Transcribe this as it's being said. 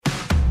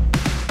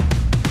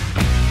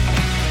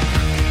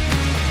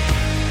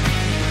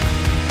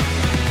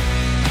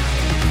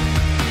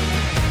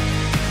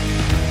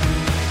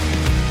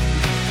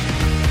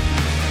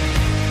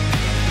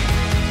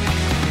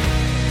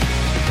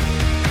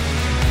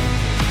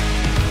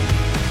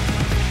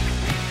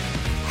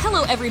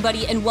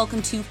everybody, and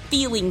welcome to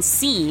Feeling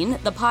Seen,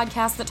 the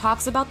podcast that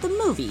talks about the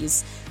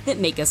movies that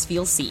make us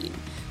feel seen.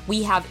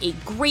 We have a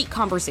great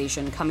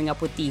conversation coming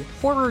up with the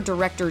horror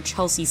director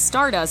Chelsea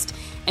Stardust,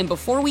 and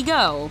before we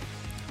go,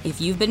 if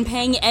you've been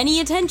paying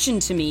any attention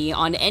to me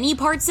on any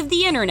parts of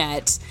the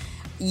internet,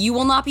 you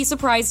will not be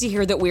surprised to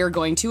hear that we are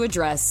going to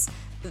address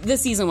the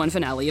season 1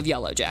 finale of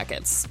Yellow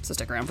Jackets, so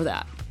stick around for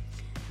that.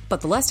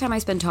 But the less time I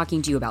spend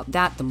talking to you about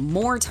that, the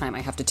more time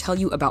I have to tell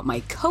you about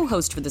my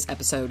co-host for this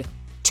episode,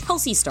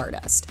 Chelsea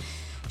Stardust.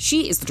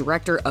 She is the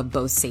director of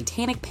both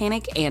Satanic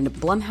Panic and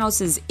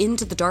Blumhouse's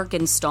Into the Dark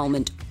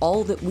installment,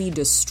 All That We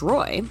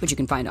Destroy, which you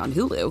can find on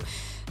Hulu.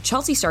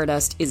 Chelsea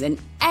Stardust is an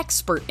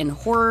expert in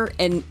horror,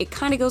 and it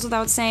kind of goes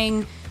without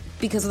saying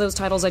because of those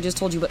titles I just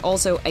told you, but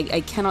also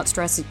I cannot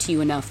stress it to you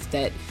enough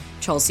that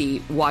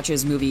Chelsea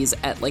watches movies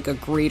at like a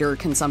greater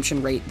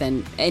consumption rate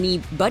than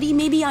anybody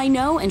maybe I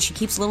know, and she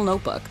keeps a little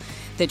notebook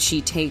that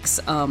she takes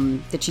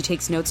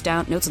notes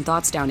and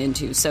thoughts down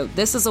into. So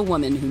this is a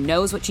woman who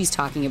knows what she's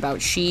talking about.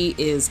 She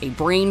is a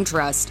brain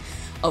trust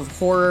of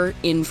horror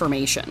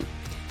information.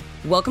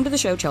 Welcome to the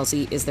show,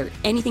 Chelsea. Is there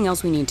anything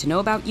else we need to know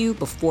about you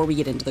before we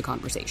get into the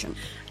conversation?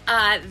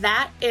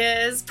 That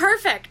is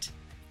perfect.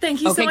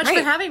 Thank you so much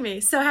for having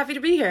me. So happy to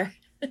be here.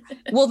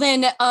 Well,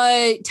 then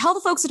tell the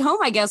folks at home,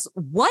 I guess,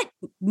 what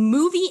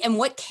movie and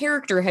what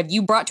character have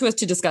you brought to us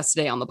to discuss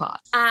today on the pod?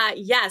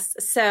 Yes.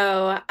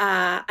 So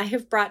I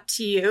have brought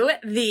to you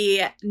the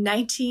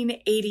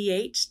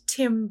 1988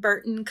 Tim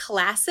Burton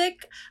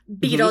classic,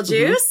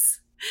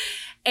 Beetlejuice.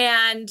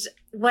 And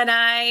when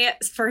I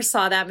first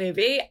saw that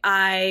movie,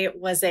 I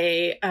was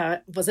a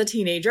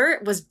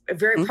teenager, was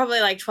probably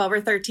like 12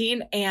 or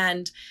 13,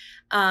 and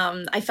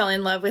I fell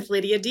in love with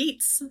Lydia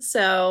Dietz.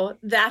 So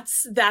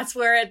that's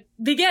where it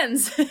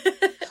begins.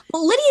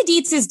 Well, Lydia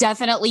Dietz is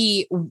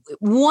definitely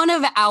one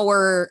of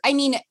our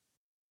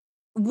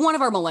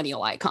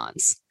millennial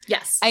icons.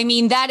 Yes. I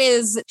mean,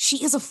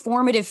 she is a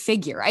formative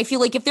figure. I feel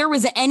like if there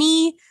was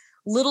any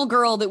little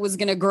girl that was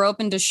going to grow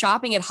up into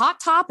shopping at Hot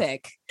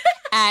Topic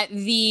at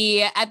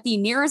the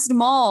nearest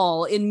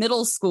mall in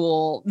middle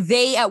school,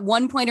 they at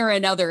one point or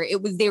another,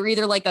 they were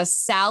either like a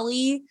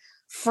Sally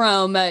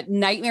from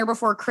Nightmare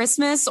Before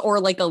Christmas or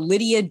like a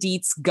Lydia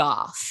Dietz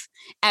goth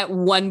at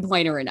one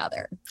point or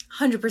another.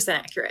 100%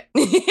 accurate.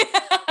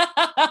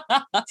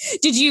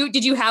 Did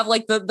you have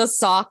like the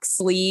sock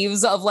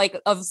sleeves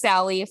of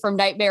Sally from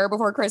Nightmare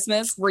Before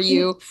Christmas? Were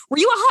you a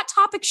Hot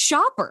Topic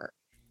shopper?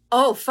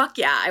 Oh, fuck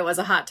yeah. I was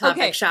a Hot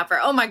Topic shopper.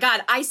 Oh my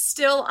God. I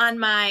still on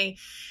my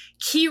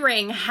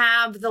keyring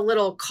have the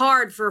little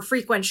card for a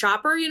frequent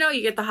shopper. You know,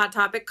 you get the Hot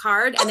Topic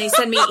card and they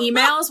send me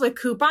emails with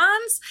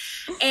coupons,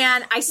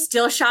 and I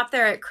still shop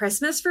there at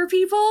Christmas for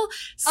people.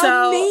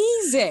 So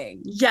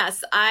amazing.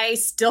 Yes, I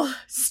still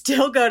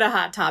go to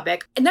Hot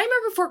Topic. And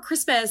Nightmare Before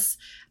Christmas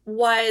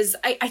was,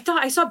 I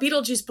thought I saw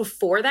Beetlejuice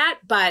before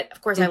that, but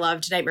of course I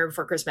loved Nightmare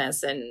Before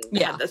Christmas and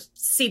had the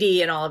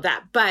CD and all of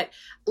that. But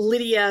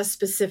Lydia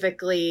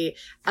specifically,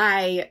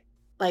 I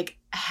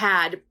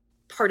had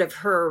part of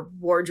her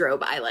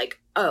wardrobe I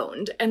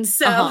owned. And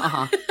so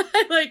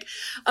I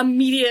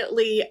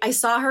immediately I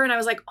saw her and I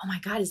was like, oh my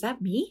God, is that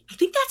me? I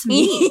think that's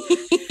me.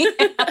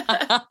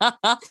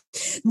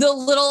 The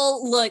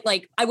little,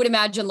 I would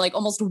imagine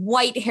almost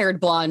white-haired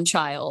blonde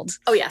child.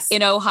 Oh, yes.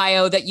 In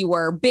Ohio that you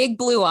were, big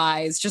blue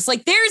eyes, just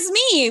there's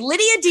me,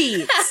 Lydia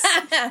Dietz.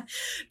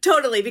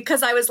 Totally,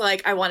 because I was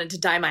I wanted to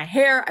dye my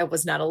hair. I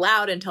was not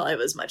allowed until I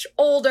was much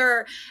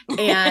older.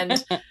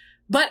 And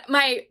but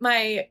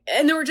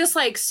and there were just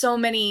so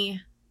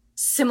many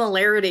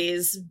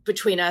similarities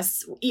between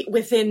us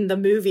within the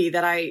movie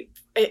that I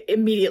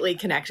immediately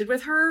connected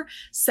with her.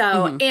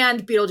 So,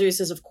 and Beetlejuice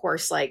is of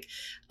course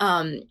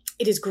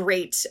it is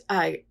great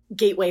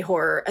gateway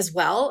horror as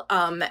well.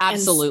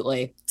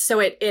 Absolutely. So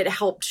it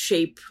helped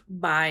shape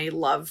my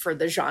love for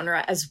the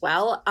genre as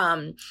well.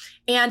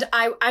 And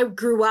I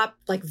grew up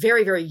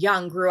very, very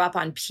young, grew up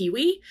on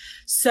Pee-wee.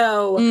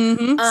 So,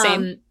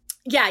 same.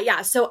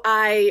 Yeah. So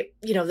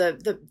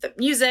the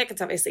music,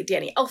 it's obviously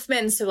Danny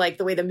Elfman. So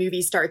the way the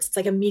movie starts, it's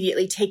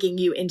immediately taking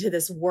you into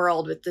this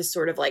world with this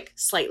sort of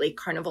slightly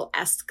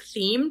carnival-esque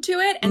theme to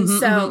it.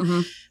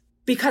 And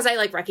because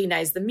I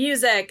recognized the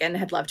music and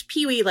had loved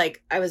Pee-wee,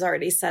 I was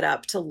already set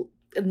up to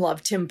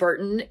love Tim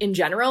Burton in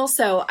general.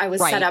 So I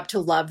was set up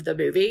to love the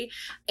movie,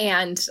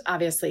 and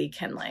obviously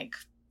can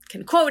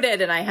quote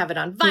it, and I have it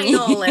on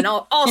vinyl and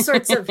all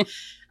sorts of,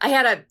 I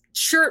had a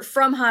shirt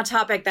from Hot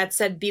Topic that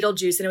said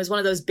Beetlejuice, and it was one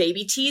of those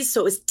baby tees.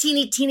 So it was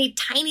teeny,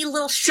 tiny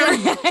little shirt.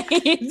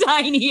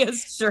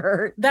 Tiniest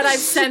shirt. That I've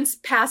since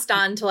passed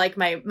on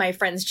to my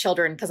friends'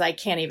 children because I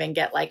can't even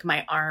get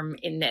my arm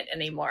in it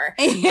anymore.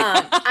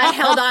 I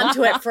held on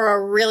to it for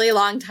a really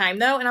long time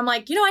though. And I'm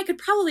I could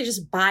probably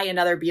just buy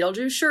another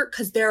Beetlejuice shirt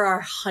because there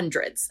are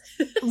hundreds.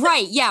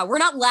 Right. Yeah. We're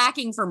not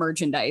lacking for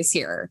merchandise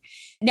here.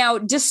 Now,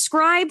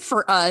 describe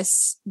for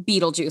us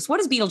Beetlejuice. What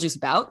is Beetlejuice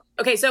about?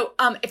 Okay, so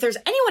if there's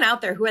anyone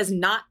out there who has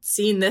not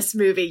seen this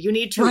movie, you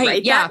need to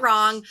right that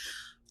wrong.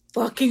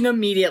 fucking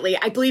immediately.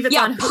 I believe it's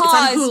on pause, it's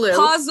on Hulu.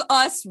 Pause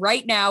us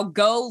right now.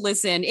 Go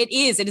listen. It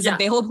is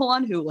available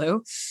on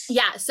Hulu.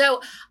 Yeah.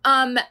 So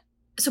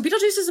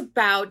Beetlejuice is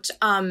about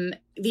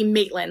the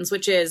Maitlands,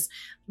 which is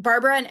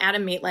Barbara and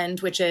Adam Maitland,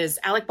 which is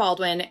Alec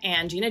Baldwin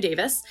and Gina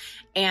Davis.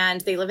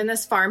 And they live in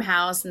this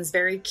farmhouse and it's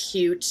very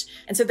cute.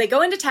 And so they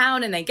go into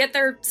town and they get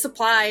their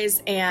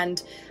supplies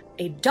and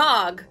a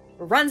dog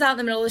runs out in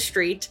the middle of the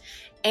street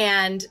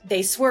and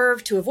they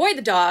swerve to avoid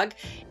the dog.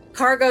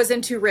 Car goes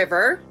into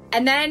river.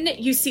 And then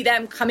you see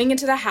them coming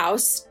into the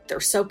house. They're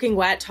soaking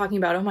wet, talking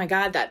about, oh my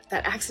God, that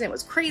accident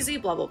was crazy,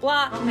 blah, blah,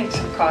 blah. I'll make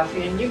some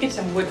coffee and you get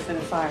some wood for the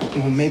fire.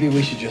 Well, maybe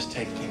we should just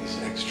take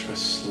things extra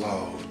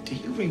slow. Do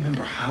you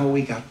remember how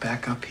we got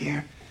back up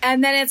here?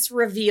 And then it's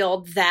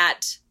revealed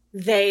that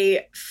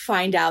they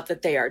find out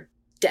that they are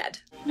dead.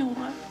 You know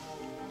what?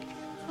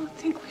 I don't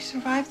think we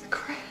survived the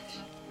crash.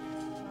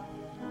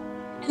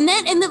 And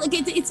then like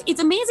it's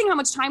amazing how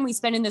much time we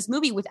spend in this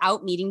movie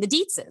without meeting the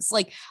Dietzes.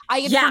 Like I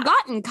had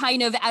forgotten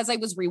kind of as I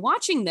was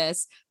rewatching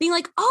this, being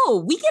like,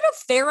 oh, we get a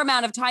fair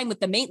amount of time with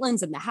the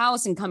Maitlands in the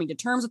house and coming to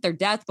terms with their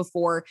death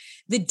before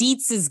the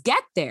Dietzes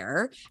get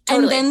there.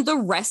 Totally. And then the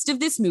rest of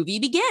this movie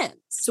begins.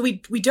 So we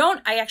don't,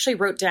 I actually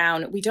wrote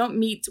down, we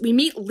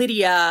meet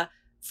Lydia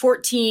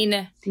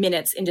 14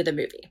 minutes into the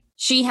movie.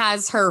 She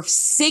has her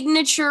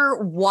signature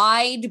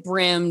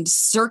wide-brimmed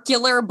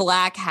circular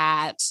black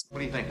hat. What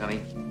do you think,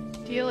 honey?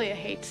 Delia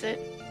hates it.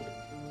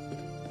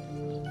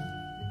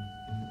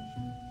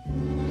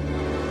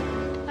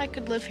 I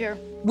could live here.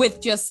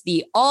 With just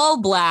the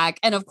all black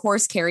and of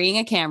course carrying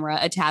a camera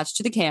attached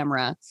to the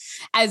camera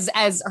as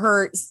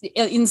her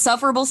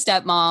insufferable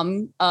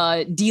stepmom,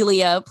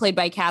 Delia, played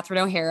by Catherine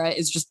O'Hara,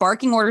 is just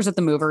barking orders at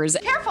the movers.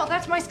 Careful,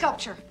 that's my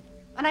sculpture.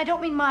 And I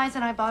don't mean mine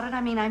and I bought it.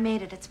 I mean, I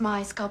made it. It's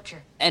my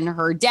sculpture. And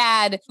her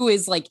dad, who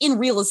is like in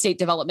real estate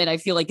development, I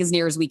feel like as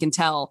near as we can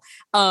tell,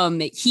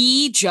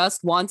 he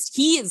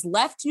has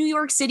left New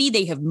York City.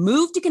 They have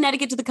moved to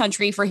Connecticut to the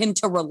country for him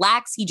to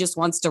relax. He just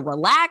wants to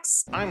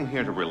relax. I'm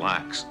here to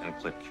relax and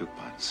clip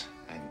coupons.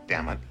 And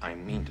damn it, I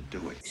mean to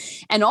do it.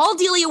 And all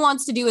Delia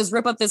wants to do is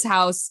rip up this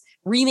house,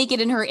 remake it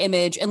in her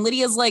image. And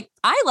Lydia's like,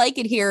 I like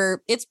it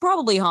here. It's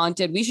probably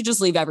haunted. We should just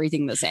leave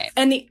everything the same.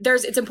 And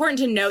it's important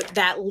to note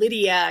that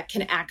Lydia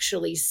can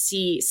actually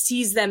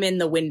sees them in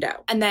the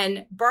window. And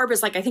then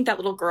Barbara's like, I think that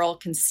little girl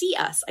can see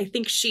us. I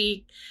think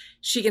she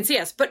can see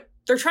us. But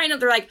they're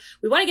like,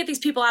 we want to get these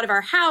people out of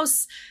our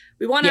house.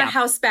 We want our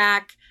house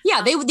back.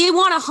 Yeah, they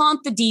want to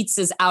haunt the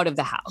Dietzes out of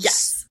the house.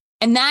 Yes.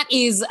 And that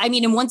is, I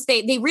mean, and once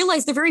they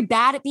realize they're very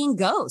bad at being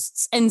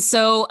ghosts. And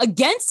so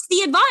against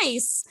the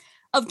advice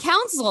of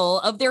counsel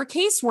of their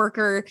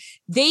caseworker,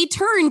 they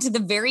turn to the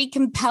very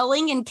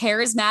compelling and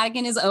charismatic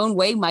in his own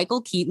way,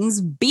 Michael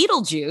Keaton's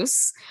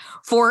Beetlejuice,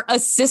 for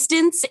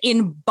assistance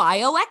in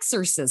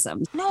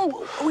bioexorcism.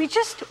 No, we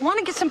just want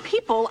to get some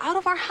people out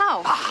of our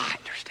house. I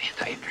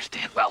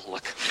understand. Well,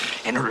 look,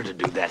 in order to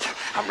do that,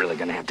 I'm really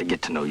going to have to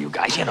get to know you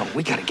guys. You know,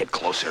 we got to get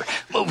closer,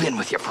 move in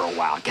with you for a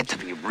while, get to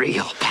be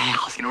real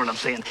pals. You know what I'm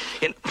saying?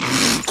 Save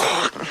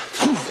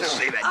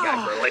that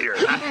guy for later,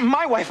 huh?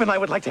 My wife and I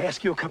would like to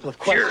ask you a couple of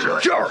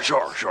questions.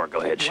 Sure. Go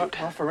ahead, shoot.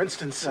 Well, for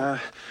instance,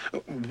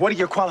 what are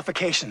your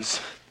qualifications?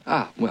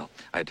 Well,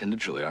 I attended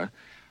Juilliard.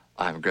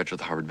 I'm a graduate of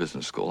the Harvard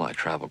Business School. I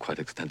travel quite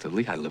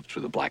extensively. I lived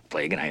through the Black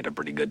Plague, and I had a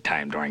pretty good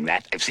time during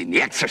that. I've seen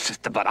The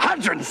Exorcist about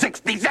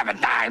 167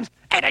 times,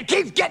 and it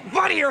keeps getting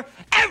funnier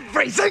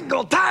every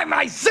single time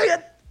I see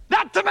it.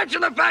 Not to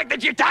mention the fact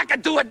that you're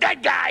talking to a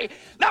dead guy.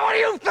 Now, what do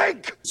you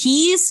think?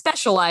 He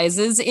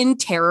specializes in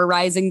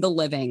terrorizing the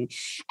living,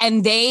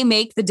 and they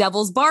make the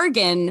devil's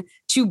bargain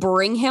to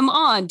bring him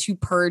on to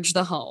purge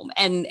the home.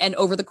 And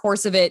over the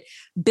course of it,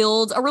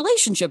 build a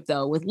relationship,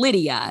 though, with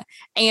Lydia.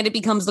 And it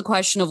becomes the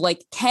question of,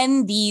 like,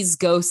 can these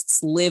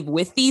ghosts live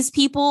with these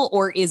people,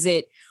 or is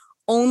it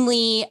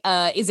only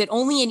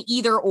an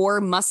either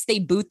or? Must they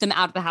boot them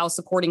out of the house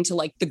according to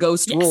like the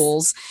ghost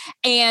rules?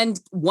 And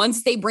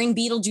once they bring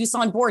Beetlejuice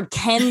on board,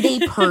 can they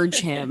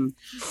purge him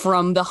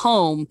from the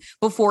home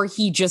before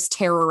he just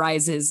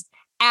terrorizes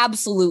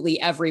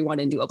absolutely everyone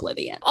into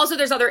oblivion? Also,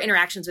 there's other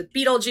interactions with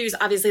Beetlejuice,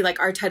 obviously,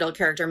 like our title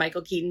character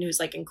Michael Keaton, who's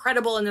like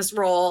incredible in this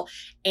role,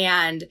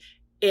 and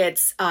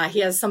it's he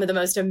has some of the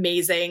most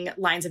amazing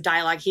lines of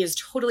dialogue. He is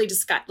totally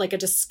like a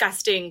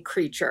disgusting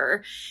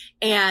creature,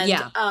 and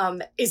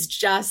is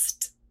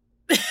just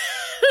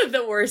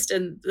the worst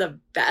and the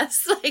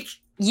best. Like,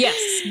 yes,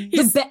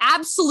 the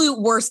absolute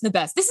worst and the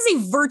best. This is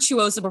a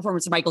virtuoso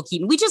performance of Michael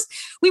Keaton. We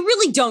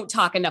really don't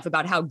talk enough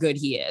about how good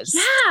he is.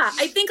 Yeah,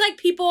 I think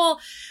people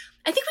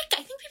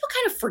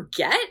kind of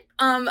forget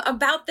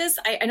about this.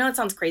 I know it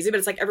sounds crazy, but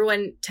it's like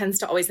everyone tends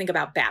to always think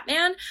about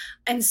Batman.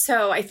 And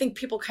so I think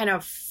people kind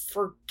of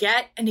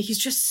forget, and he's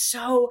just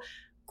so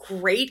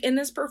great in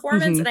this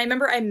performance. And I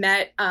remember I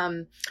met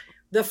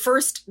the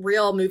first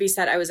real movie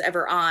set I was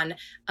ever on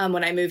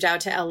when I moved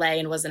out to LA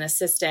and was an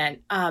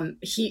assistant.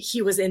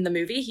 He was in the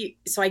movie.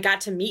 So I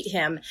got to meet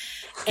him,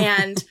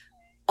 and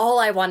all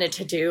I wanted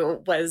to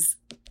do was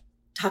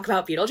talk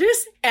about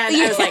Beetlejuice. And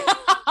I was like,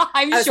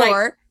 I'm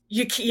sure.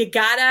 you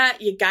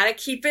gotta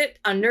keep it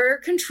under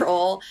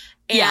control.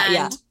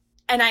 And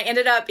And I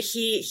ended up,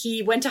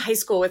 he went to high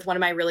school with one of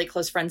my really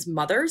close friends'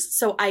 mothers.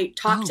 So I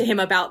talked to him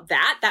about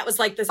that. That was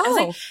like this. I was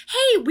like,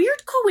 hey,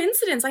 weird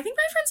coincidence. I think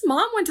my friend's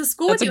mom went to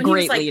school with you. That's a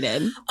great like,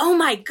 lead-in. Oh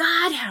my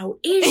God, how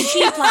is she?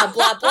 Blah,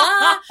 blah,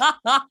 blah.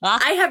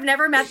 I have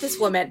never met this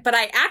woman, but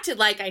I acted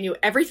like I knew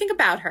everything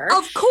about her.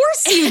 Of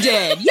course you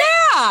did.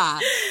 Yeah.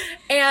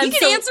 And you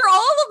can answer all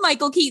of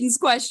Michael Keaton's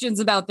questions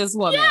about this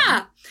woman.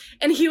 Yeah.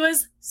 And he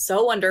was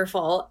so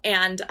wonderful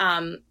and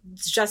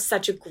just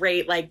such a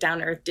great, like,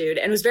 down-to-earth dude,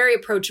 and was very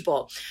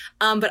approachable.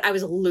 But I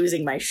was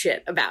losing my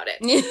shit about it.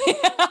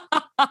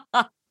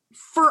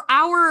 For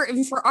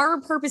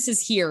our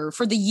purposes here,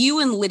 for the you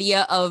and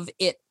Lydia of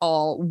it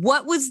all,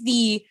 what was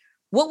the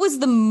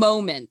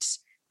moment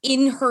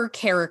in her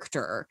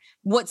character?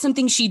 What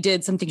something she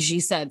did, something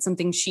she said,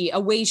 a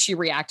way she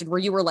reacted, where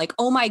you were like,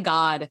 oh my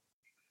God,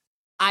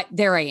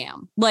 there I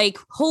am. Like,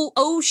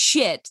 oh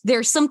shit,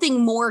 there's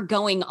something more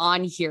going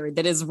on here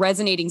that is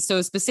resonating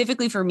so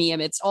specifically for me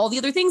amidst all the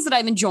other things that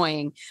I'm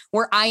enjoying,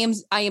 where I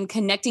am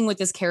connecting with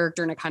this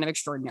character in a kind of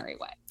extraordinary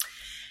way.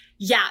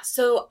 Yeah.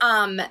 So,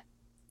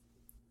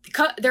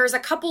 there's a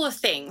couple of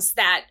things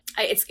that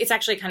it's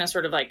actually kind of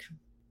sort of like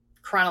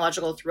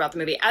chronological throughout the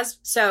movie.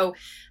 So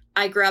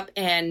I grew up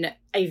in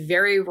a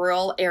very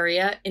rural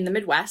area in the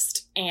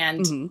Midwest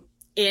and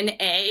in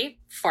a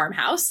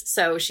farmhouse.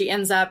 So she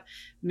ends up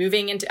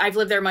moving into, I've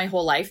lived there my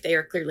whole life. They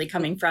are clearly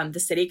coming from the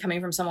city, coming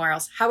from somewhere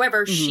else.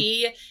 However,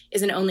 she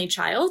is an only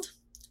child.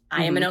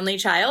 I am an only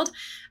child.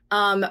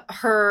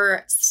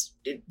 Her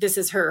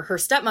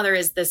stepmother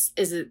is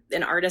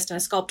an artist and a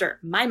sculptor.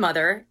 My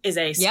mother is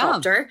a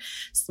sculptor.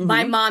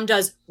 My mom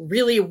does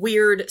really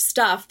weird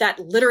stuff that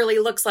literally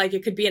looks like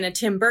it could be in a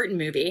Tim Burton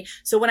movie.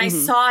 So when I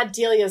saw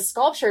Delia's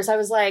sculptures, I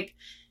was like,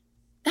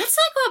 that's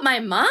like what my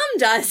mom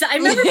does. I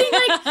remember being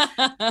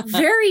like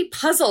very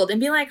puzzled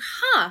and being like,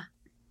 huh,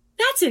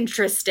 that's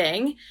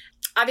interesting.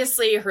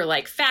 Obviously, her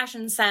like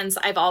fashion sense,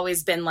 I've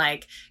always been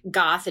like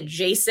goth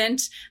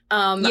adjacent.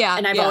 And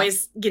I've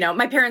always,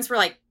 my parents were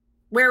like,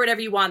 wear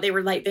whatever you want. They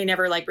were like, they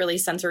never like really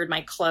censored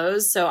my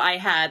clothes. So I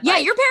had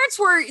your parents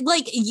were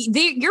like,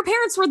 your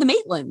parents were the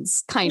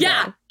Maitlands kind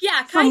of.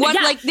 Yeah. From what,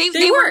 like they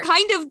were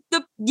kind of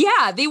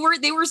they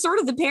were sort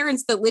of the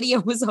parents that Lydia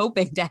was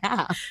hoping to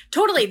have.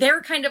 Totally. They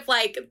were kind of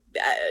like,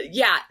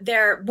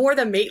 they're more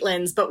the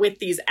Maitlands, but with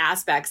these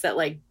aspects that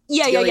like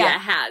Delia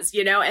has,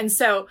 and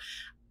so,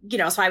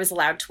 so I was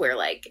allowed to wear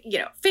like,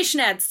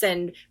 fishnets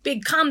and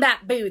big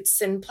combat boots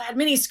and plaid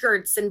mini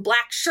skirts and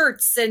black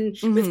shirts and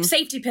with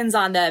safety pins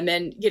on them.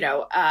 And,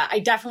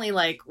 I definitely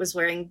like was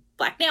wearing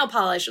black nail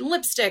polish and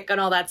lipstick and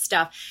all that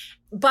stuff.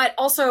 But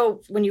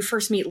also when you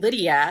first meet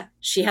Lydia,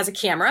 she has a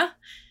camera.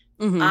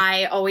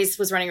 I always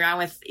was running around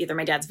with either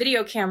my dad's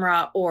video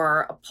camera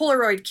or a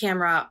Polaroid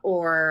camera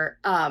or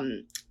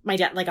my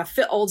dad, like a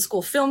old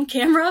school film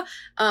camera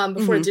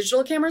before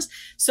digital cameras.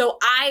 So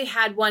I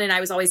had one and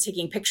I was always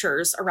taking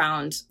pictures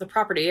around the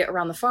property,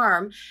 around the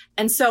farm.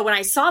 And so when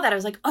I saw that, I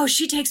was like, oh,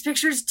 she takes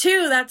pictures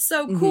too. That's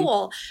so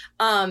cool.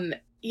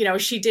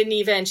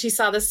 She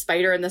saw the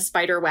spider and the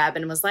spider web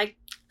and was like,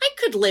 I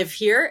could live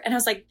here. And I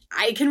was like,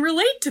 I can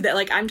relate to that.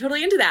 Like, I'm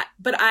totally into that.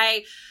 But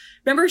I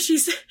remember she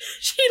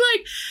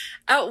like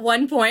at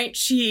one point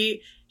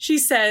she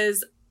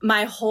says,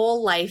 my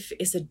whole life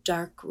is a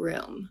dark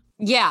room.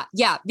 Yeah,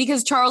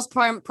 because Charles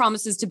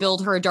promises to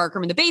build her a dark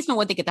room in the basement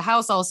when they get the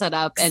house all set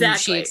up. And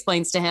she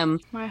explains to him,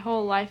 my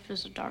whole life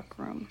is a dark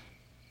room.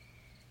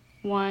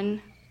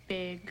 One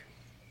big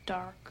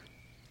dark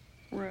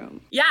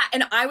room. Yeah,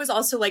 and I was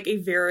also like a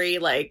very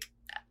like,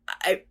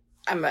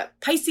 I'm a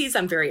Pisces.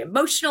 I'm very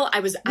emotional. I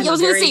was going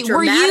to say,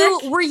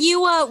 dramatic. were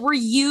you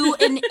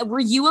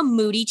a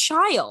moody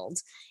child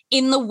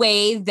in the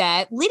way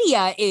that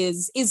Lydia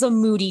is a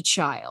moody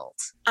child?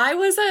 I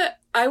was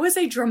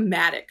a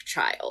dramatic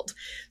child.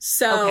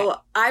 So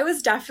I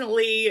was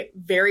definitely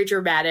very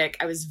dramatic.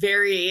 I was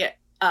very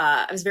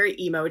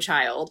emo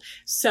child.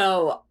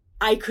 So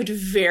I could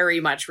very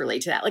much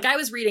relate to that. Like I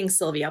was reading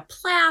Sylvia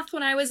Plath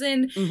when I was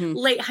in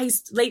late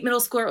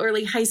middle school or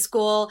early high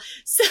school.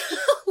 So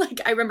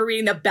like I remember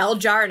reading The Bell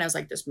Jar and I was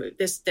like,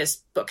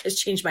 this book has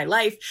changed my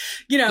life,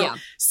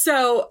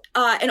 So,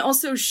 and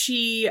also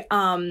she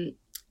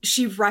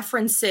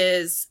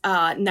references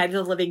Night of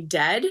the Living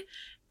Dead.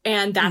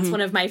 And that's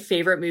one of my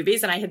favorite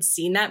movies. And I had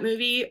seen that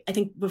movie, I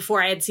think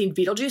before I had seen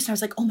Beetlejuice. And I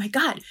was like, oh my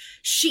God,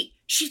 she's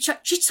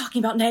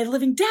talking about Night of the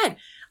Living Dead.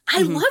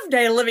 I love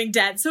Night of the Living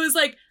Dead. So it was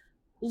like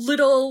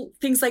little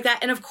things like that.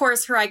 And of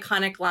course her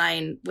iconic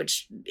line,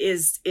 which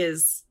is,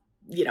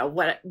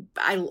 what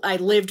I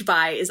lived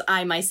by is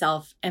I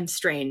myself am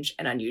strange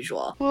and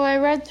unusual. Well, I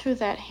read through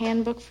that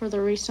handbook for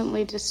the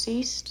recently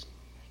deceased.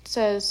 It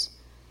says,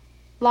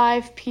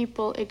 live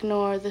people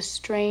ignore the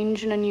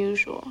strange and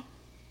unusual.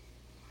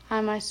 I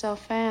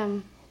myself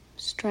am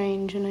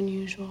strange and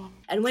unusual.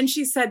 And when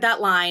she said that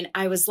line,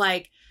 I was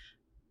like,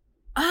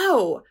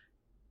 oh,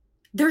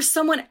 there's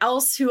someone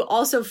else who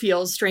also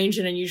feels strange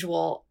and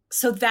unusual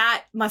so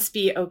that must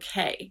be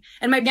okay.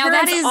 And my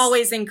parents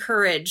always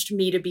encouraged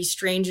me to be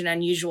strange and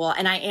unusual.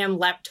 And I am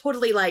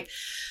totally like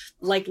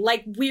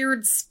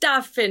weird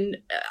stuff and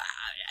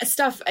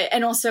stuff.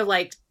 And also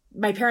like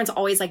my parents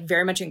always like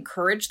very much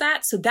encouraged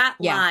that. So that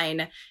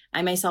line,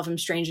 I myself am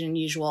strange and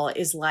unusual,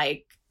 is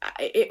like,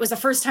 it was the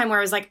first time where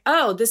I was like,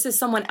 oh, this is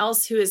someone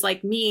else who is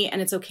like me,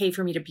 and it's okay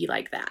for me to be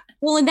like that.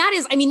 Well, and that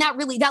is, I mean,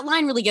 that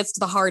line really gets to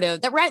the heart of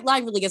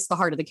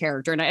the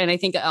character. And I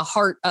think the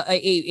heart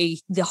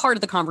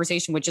of the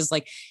conversation, which is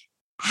like,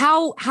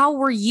 how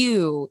were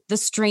you the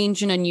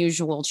strange and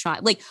unusual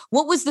child? Like,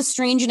 what was the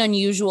strange and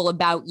unusual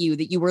about you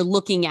that you were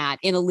looking at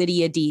in a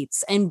Lydia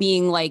Deetz and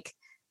being like,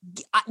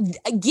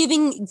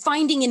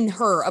 finding in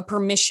her a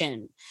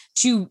permission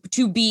to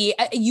be,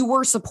 you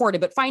were supported,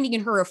 but finding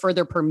in her a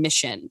further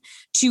permission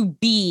to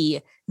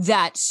be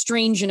that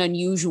strange and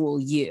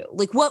unusual you?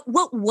 Like,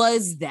 what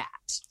was that?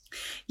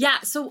 Yeah.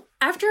 So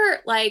after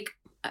like,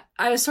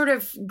 I was sort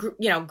of,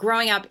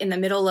 growing up in the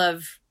middle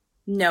of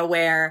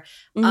nowhere,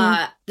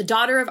 the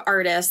daughter of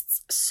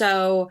artists.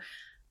 So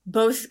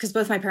because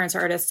both my parents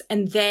are artists,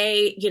 and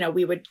they,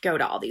 we would go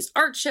to all these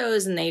art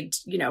shows, and they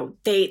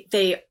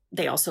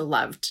also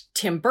loved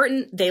Tim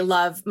Burton.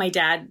 My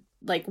dad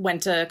like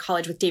went to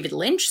college with David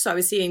Lynch. So I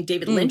was seeing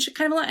David Lynch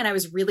kind of a lot, and I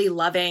was really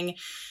loving,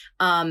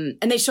 and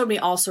they showed me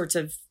all sorts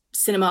of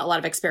cinema, a lot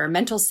of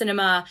experimental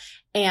cinema,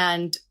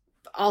 and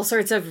all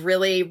sorts of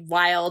really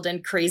wild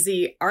and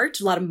crazy art,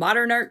 a lot of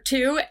modern art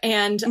too.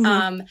 And,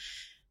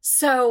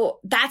 so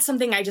that's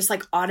something I just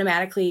like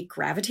automatically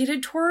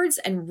gravitated towards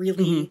and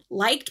really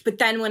liked. But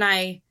then when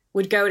I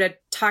would go to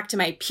talk to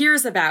my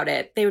peers about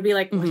it, they would be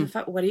like,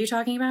 what are you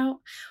talking about?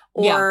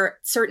 Or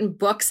certain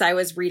books I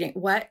was reading.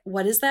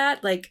 What is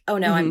that? Like, oh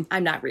no,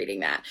 I'm not reading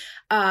that.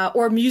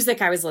 Or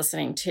music I was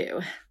listening to.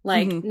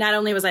 Like, not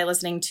only was I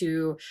listening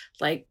to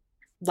like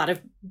a lot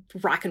of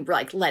rock and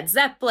like Led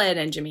Zeppelin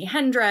and Jimi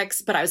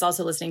Hendrix, but I was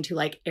also listening to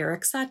like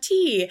Erik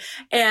Satie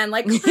and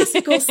like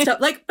classical stuff.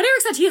 Like, but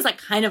Erik Satie is like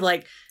kind of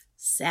like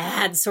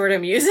sad sort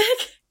of music.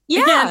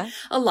 Yeah. And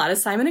a lot of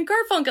Simon and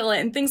Garfunkel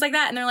and things like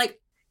that. And they're like,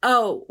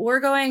 oh, we're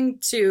going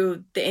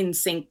to the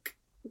NSYNC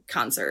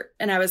concert.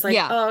 And I was like,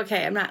 oh,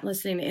 okay, I'm not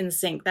listening to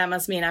NSYNC. That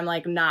must mean I'm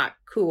like not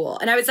cool.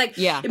 And I was like,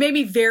 it made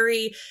me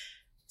very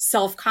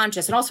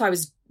self-conscious. And also I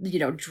was,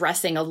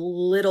 dressing a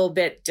little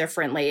bit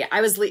differently.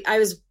 I was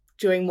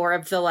doing more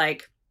of the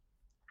like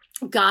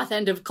goth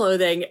end of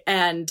clothing,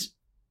 and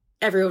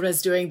everyone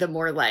was doing the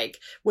more like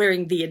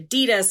wearing the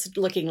Adidas,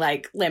 looking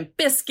like Limp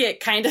Bizkit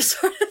kind of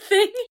sort of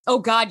thing. Oh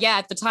God, yeah.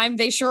 At the time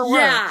they sure were.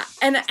 Yeah.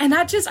 And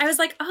that just, I was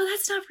like, oh,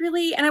 that's not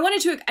really, and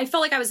I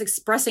felt like I was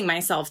expressing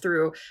myself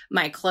through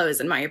my clothes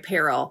and my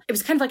apparel. It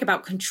was kind of like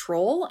about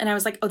control. And I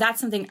was like, oh, that's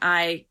something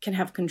I can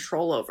have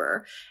control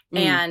over.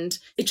 And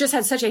it just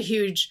had such a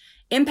huge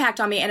impact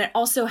on me. And it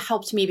also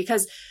helped me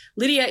because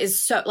Lydia is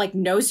so like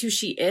knows who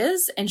she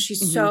is, and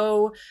she's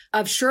so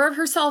sure of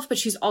herself, but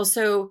she's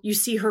also, you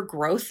see her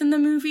growth in the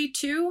movie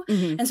too.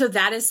 And so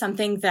that is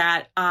something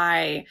that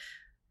I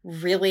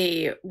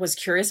really was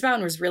curious about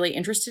and was really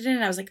interested in.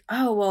 And I was like,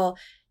 oh, well,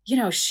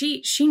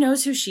 she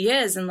knows who she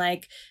is, and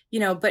like,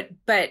 but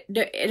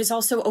it is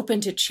also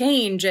open to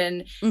change,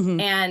 and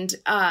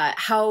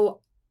how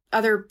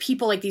other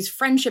people, like these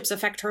friendships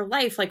affect her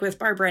life, like with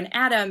Barbara and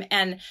Adam.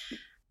 And,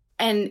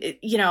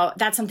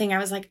 that's something I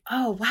was like,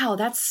 oh, wow,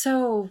 that's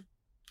so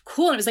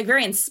cool. And it was like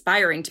very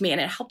inspiring to me.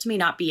 And it helped me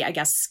not be, I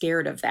guess,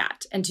 scared of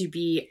that and to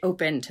be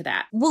open to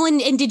that. Well,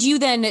 and did you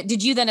then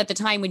at the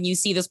time when you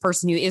see this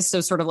person who is so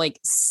sort of like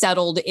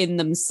settled in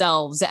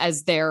themselves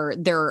as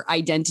their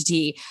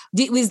identity,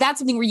 was that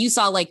something where you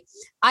saw like,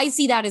 I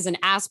see that as an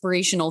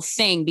aspirational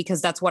thing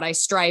because that's what I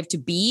strive to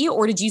be?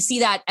 Or did you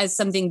see that as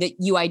something that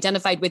you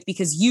identified with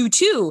because you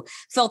too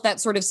felt that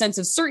sort of sense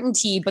of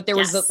certainty, but there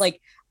was like,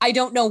 I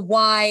don't know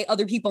why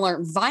other people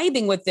aren't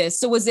vibing with this.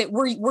 So was it,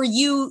 were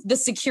you the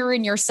secure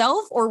in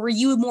yourself, or were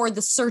you more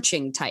the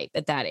searching type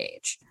at that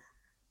age?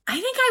 I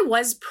think I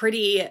was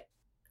pretty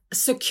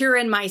secure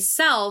in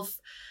myself,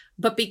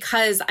 but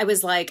because I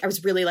was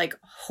really like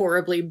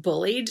horribly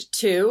bullied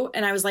too.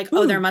 And I was like,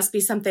 oh, there must be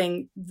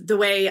something, the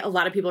way a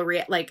lot of people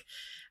reacted.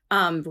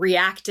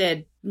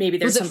 Maybe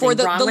there's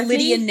something wrong with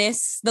me.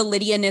 The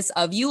Lydia-ness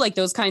of you, like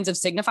those kinds of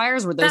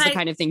signifiers, were those the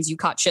kind of things you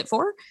caught shit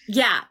for?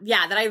 Yeah.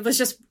 That I was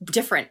just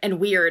different and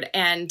weird.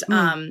 And,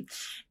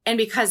 and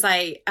because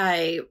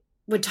I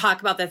would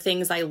talk about the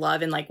things I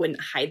love and like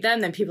wouldn't hide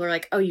them, then people are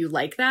like, oh, you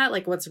like that?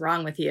 Like, what's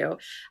wrong with you?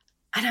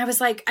 And I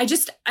was like,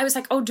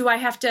 oh,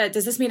 does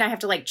this mean I have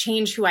to like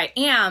change who I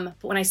am?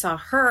 But when I saw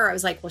her, I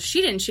was like, well,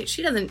 she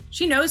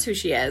knows who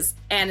she is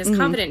and is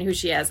confident in who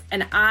she is.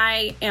 And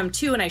I am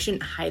too. And I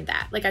shouldn't hide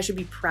that. Like, I should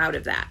be proud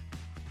of that.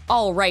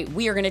 All right,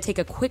 we are going to take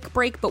a quick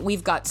break, but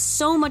we've got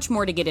so much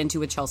more to get into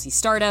with Chelsea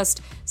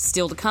Stardust.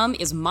 Still to come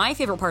is my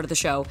favorite part of the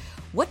show.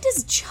 What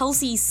does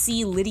Chelsea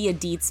see Lydia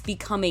Deetz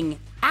becoming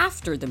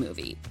after the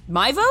movie?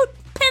 My vote?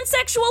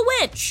 Pansexual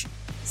witch.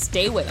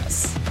 Stay with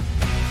us.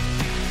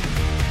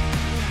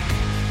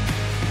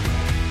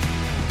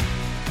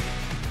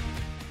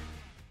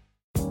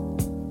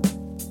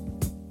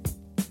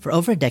 For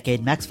over a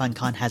decade, Max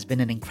FunCon has been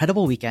an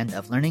incredible weekend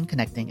of learning,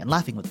 connecting, and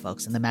laughing with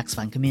folks in the Max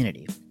Fun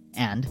community.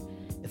 And,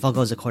 if all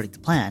goes according to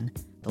plan,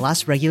 the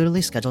last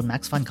regularly scheduled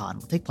Max FunCon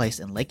will take place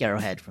in Lake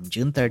Arrowhead from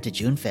June 3rd to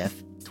June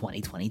 5th,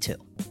 2022.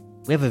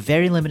 We have a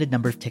very limited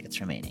number of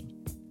tickets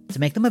remaining. To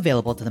make them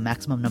available to the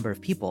maximum number of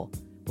people,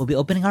 we'll be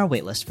opening our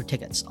waitlist for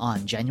tickets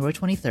on January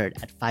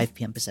 23rd at 5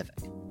 p.m. Pacific.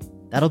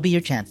 That'll be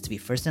your chance to be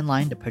first in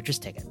line to purchase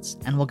tickets,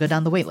 and we'll go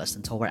down the waitlist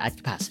until we're at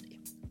capacity.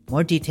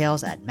 More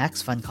details at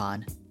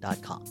maxfuncon.com.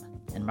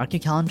 And mark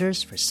your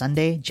calendars for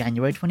Sunday,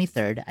 January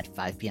 23rd at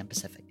 5 p.m.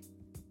 Pacific.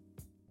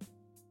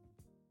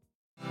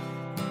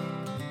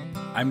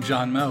 I'm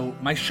John Moe.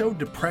 My show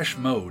Depresh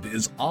Mode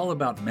is all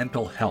about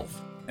mental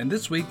health. And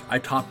this week, I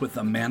talked with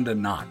Amanda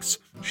Knox.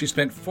 She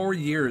spent 4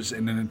 years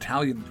in an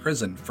Italian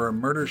prison for a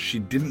murder she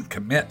didn't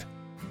commit.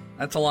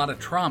 That's a lot of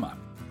trauma,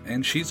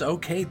 and she's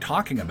okay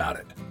talking about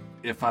it.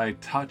 If I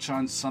touch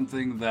on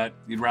something that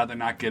you'd rather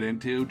not get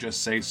into,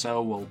 just say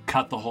so. We'll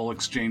cut the whole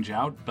exchange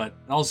out, but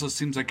it also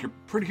seems like you're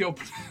pretty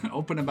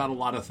open about a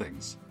lot of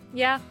things.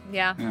 Yeah.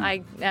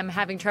 I am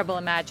having trouble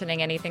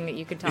imagining anything that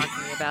you could talk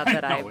to me about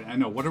that I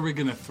know. What are we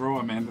going to throw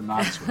Amanda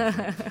Knox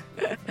with?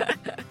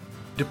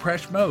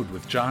 Depresh Mode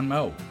with John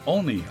Moe,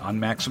 only on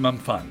Maximum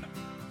Fun.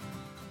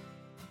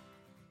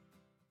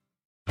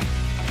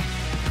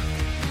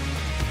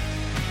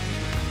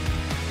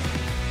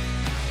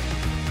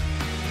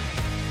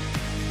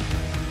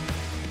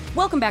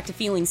 Welcome back to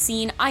Feeling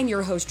Seen. I'm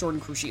your host, Jordan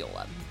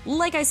Crucchiola.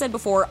 Like I said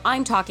before,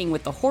 I'm talking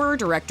with the horror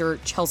director,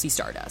 Chelsea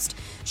Stardust.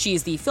 She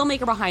is the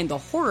filmmaker behind the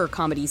horror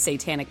comedy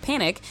Satanic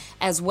Panic,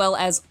 as well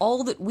as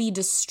All That We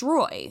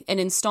Destroy, an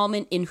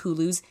installment in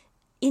Hulu's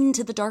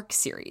Into the Dark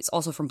series,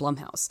 also from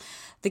Blumhouse.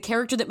 The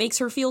character that makes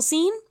her feel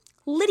seen?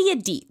 Lydia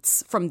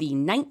Deetz, from the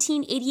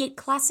 1988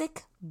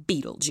 classic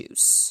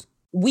Beetlejuice.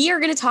 We are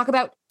going to talk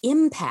about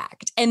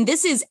impact. And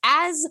this is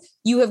as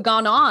you have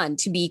gone on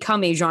to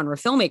become a genre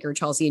filmmaker,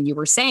 Chelsea, and you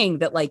were saying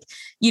that, like,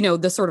 you know,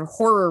 the sort of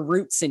horror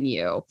roots in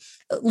you.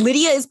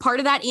 Lydia is part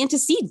of that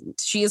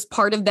antecedent. She is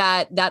part of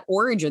that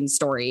origin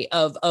story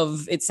of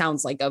it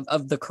sounds like,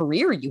 of the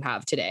career you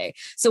have today.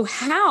 So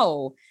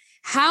how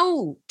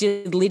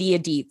did Lydia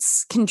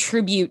Deetz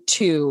contribute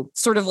to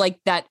sort of like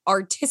that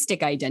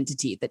artistic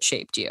identity that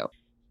shaped you?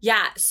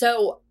 Yeah.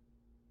 So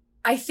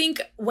I think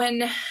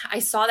when I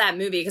saw that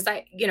movie, because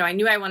I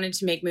knew I wanted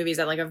to make movies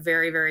at like a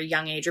very, very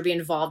young age or be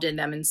involved in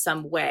them in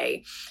some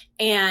way.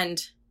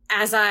 And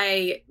as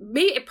I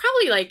made it,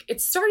 probably like it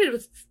started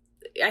with,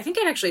 I think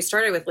it actually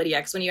started with Lydia,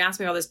 because when you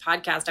asked me about this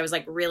podcast, I was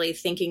like really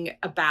thinking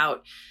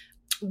about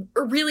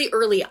really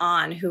early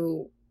on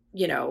who,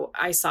 you know,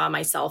 I saw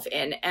myself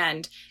in.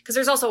 And because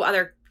there's also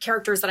other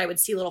characters that I would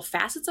see little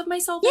facets of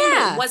myself in.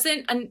 But it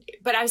wasn't,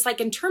 but I was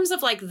like, in terms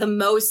of like the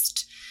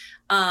most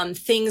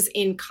things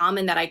in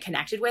common that I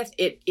connected with,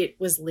 it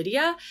was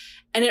Lydia.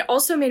 And it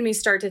also made me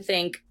start to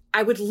think,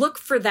 I would look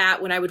for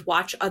that when I would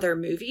watch other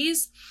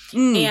movies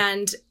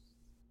and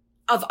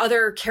of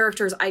other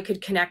characters I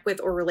could connect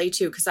with or relate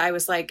to. Cause I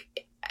was like,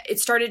 it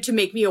started to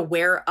make me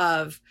aware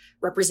of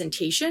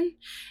representation.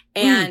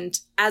 And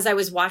as I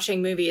was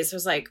watching movies, I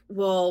was like,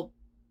 well,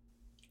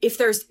 if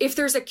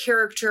there's a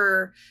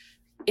character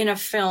in a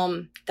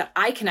film that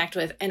I connect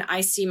with and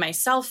I see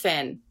myself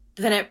in,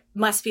 then it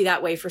must be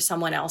that way for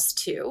someone else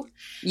too.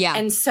 Yeah.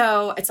 And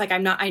so it's like,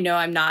 I'm not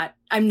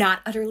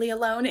utterly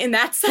alone in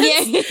that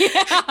sense.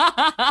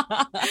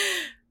 Yeah.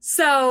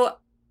 So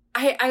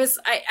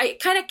I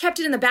kind of kept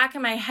it in the back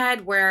of my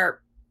head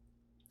where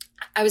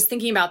I was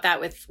thinking about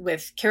that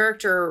with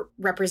character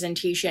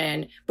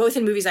representation, both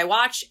in movies I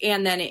watch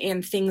and then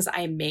in things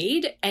I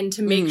made, and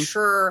to make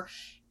sure,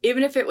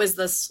 even if it was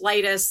the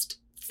slightest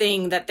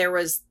thing, that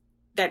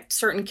that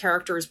certain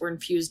characters were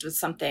infused with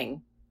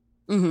something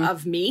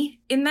of me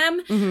in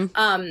them.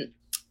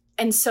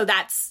 And so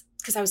that's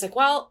because I was like,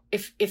 well,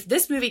 if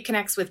this movie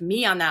connects with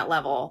me on that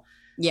level,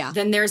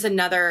 then there's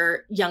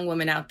another young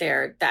woman out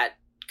there that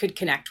could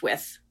connect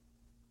with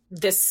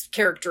this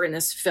character in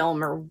this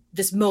film, or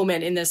this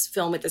moment in this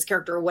film with this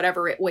character, or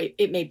whatever it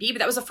may be. But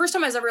that was the first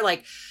time I was ever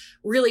like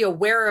really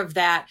aware of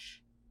that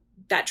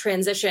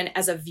transition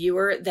as a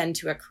viewer than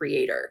to a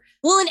creator.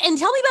 Well, and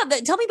tell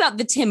me about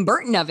the Tim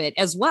Burton of it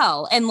as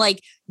well. And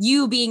like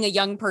you being a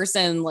young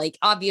person, like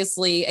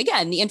obviously,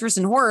 again, the interest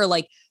in horror,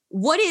 like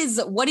what is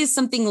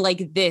something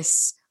like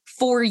this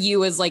for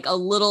you as like a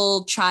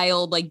little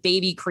child, like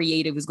baby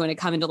creative who's going to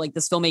come into like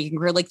this filmmaking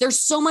career? Like there's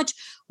so much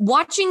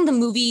watching the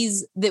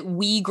movies that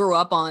we grew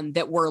up on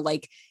that were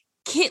like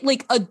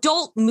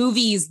adult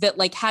movies that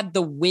like had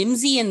the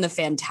whimsy and the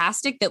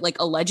fantastic that like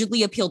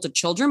allegedly appealed to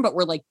children, but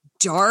were like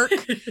dark,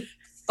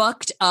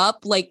 fucked up.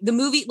 Like the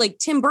movie, like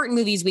Tim Burton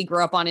movies we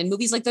grew up on, and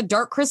movies like The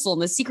Dark Crystal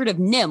and The Secret of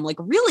NIMH, like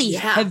really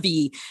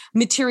heavy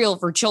material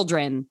for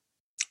children.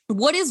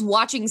 What is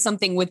watching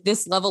something with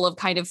this level of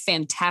kind of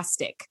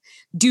fantastic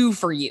do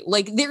for you?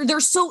 Like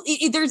there's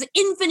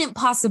infinite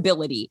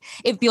possibility.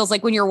 It feels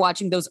like when you're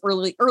watching those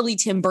early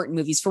Tim Burton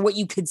movies for what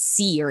you could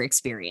see or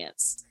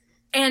experience.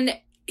 And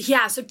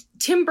yeah, so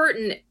Tim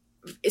Burton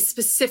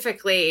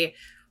specifically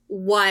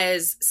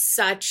was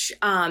such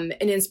an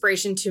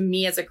inspiration to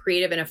me as a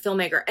creative and a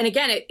filmmaker. And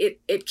again,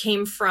 it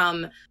came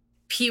from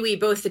Pee-wee,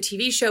 both the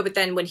TV show, but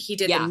then when he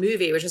did the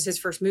movie, which was his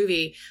first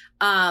movie.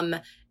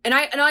 And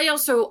I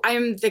also,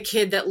 I'm the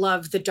kid that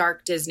loved the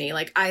dark Disney.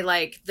 Like I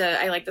like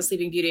the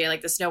Sleeping Beauty. I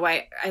like the Snow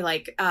White. I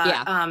like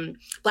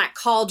Black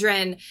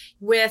Cauldron.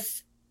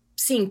 With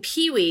seeing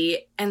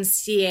Pee-wee and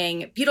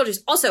seeing Beetlejuice.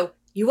 Also,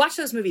 you watch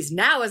those movies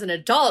now as an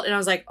adult, and I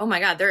was like, oh my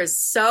God, there is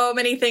so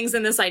many things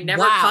in this I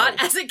never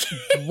caught as a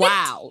kid.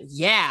 Wow.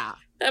 Yeah.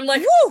 I'm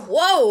like,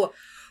 whoa.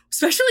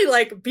 Especially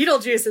like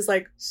Beetlejuice is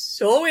like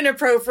so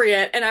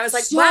inappropriate. And I was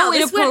like, so wow,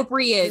 this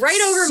inappropriate. went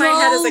right over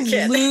my head as a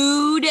kid.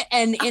 Lewd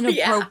and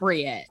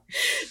inappropriate.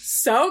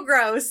 So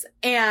gross.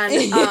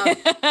 And,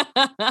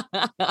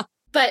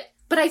 but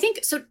I think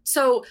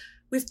so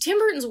with Tim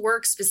Burton's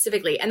work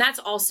specifically, and that's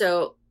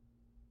also,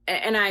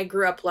 and I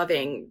grew up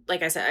loving,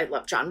 like I said, I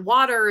love John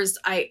Waters.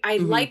 I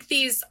like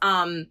these,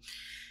 again,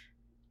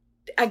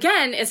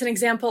 it's an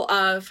example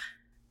of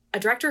a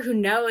director who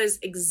knows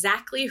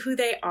exactly who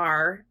they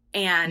are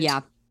and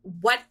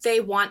what they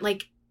want.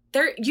 Like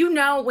they're,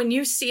 when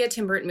you see a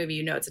Tim Burton movie,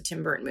 it's a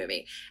Tim Burton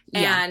movie,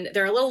 and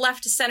they're a little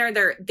left to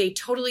center. They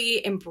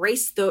totally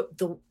embrace they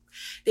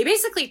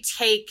basically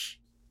take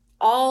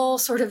all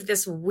sort of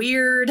this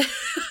weird,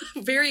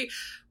 very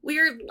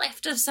weird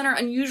left of center,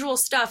 unusual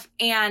stuff.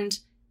 And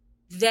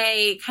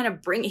they kind of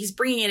he's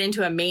bringing it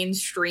into a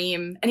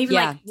mainstream, and even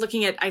like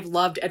looking at, I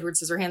loved Edward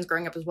Scissorhands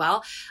growing up as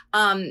well.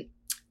 And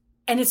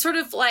it's sort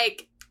of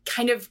like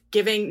kind of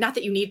giving, not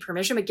that you need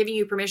permission, but giving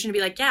you permission to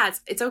be like, yeah,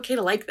 it's okay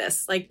to like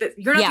this. Like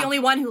you're not the only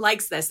one who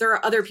likes this. There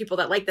are other people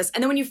that like this.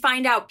 And then when you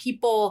find out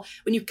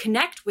when you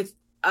connect with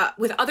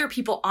other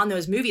people on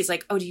those movies,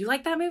 like, oh, do you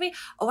like that movie?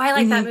 Oh, I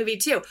like that movie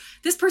too.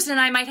 This person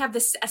and I might have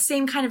a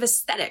same kind of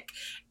aesthetic.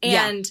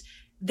 And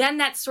then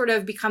that sort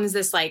of becomes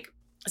this like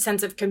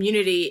sense of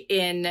community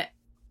in,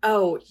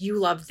 oh, you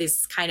love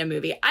this kind of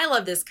movie. I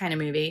love this kind of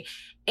movie.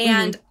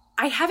 And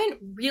I haven't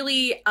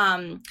really,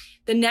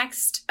 the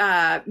next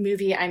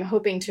movie I'm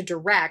hoping to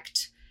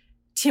direct,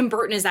 Tim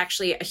Burton is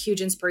actually a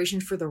huge inspiration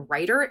for the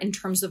writer in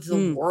terms of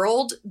the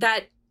world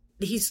that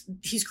he's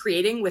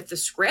creating with the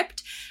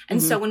script.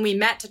 And so when we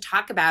met to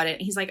talk about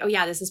it, he's like, oh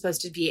yeah, this is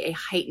supposed to be a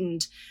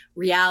heightened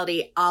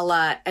reality a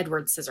la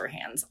Edward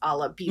Scissorhands, a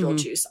la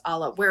Beetlejuice, a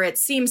la, where it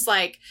seems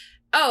like,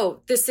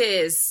 oh, this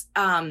is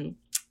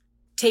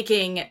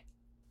taking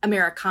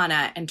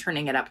Americana and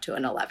turning it up to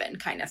an 11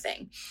 kind of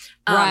thing.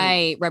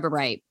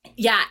 Right.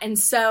 Yeah. And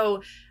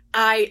so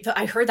I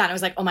heard that and I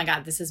was like, oh my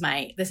God, this is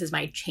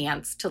my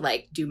chance to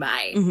like do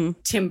my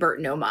Tim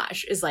Burton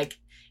homage, is like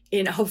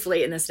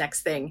hopefully in this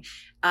next thing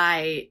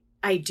I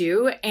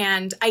do.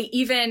 And I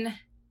even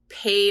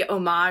pay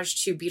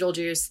homage to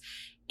Beetlejuice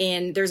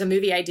there's a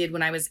movie I did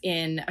when I was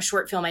in a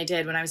short film I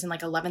did when I was in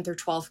like 11th or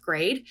 12th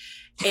grade.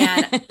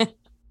 And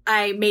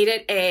I made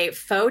it a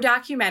faux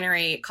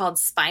documentary called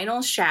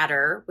Spinal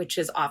Shatter, which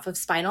is off of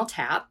Spinal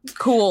Tap.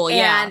 Cool,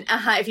 yeah. And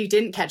if you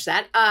didn't catch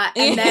that.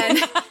 And then,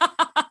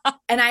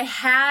 and I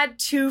had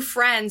two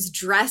friends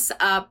dress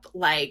up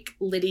like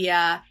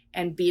Lydia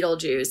and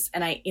Beetlejuice,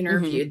 and I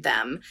interviewed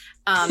them.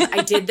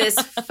 I did this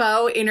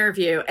faux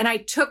interview, and I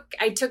took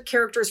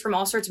characters from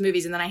all sorts of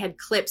movies, and then I had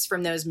clips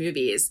from those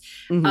movies.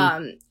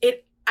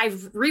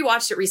 I've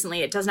rewatched it recently.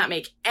 It does not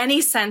make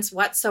any sense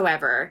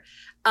whatsoever.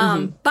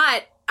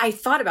 But I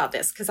thought about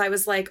this because I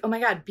was like, oh my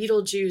God,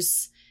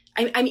 Beetlejuice.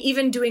 I'm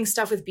even doing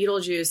stuff with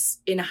Beetlejuice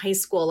in high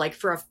school, like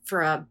for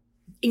a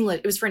English,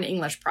 it was for an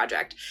English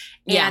project.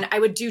 And I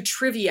would do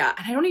trivia.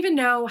 And I don't even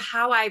know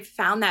how I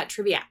found that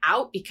trivia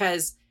out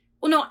because,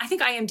 well, no, I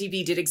think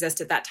IMDb did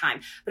exist at that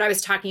time, but I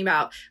was talking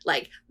about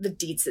like the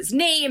Dietz'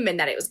 name and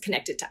that it was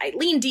connected to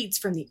Eileen Dietz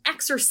from The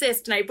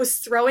Exorcist. And I was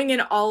throwing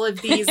in all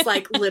of these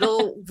like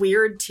little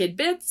weird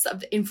tidbits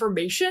of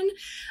information.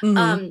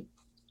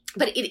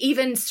 But it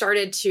even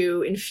started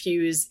to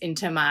infuse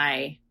into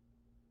my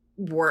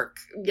work,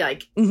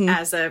 like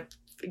as a,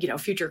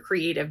 future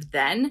creative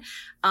then.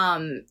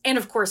 And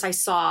of course I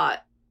saw,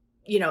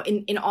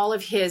 in all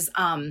of his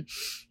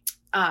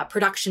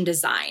production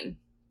design,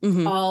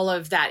 all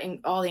of that,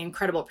 all the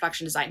incredible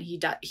production design he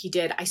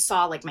did, I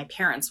saw like my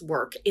parents'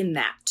 work in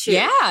that too.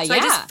 Yeah, so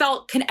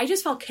I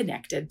just felt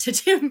connected to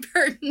Tim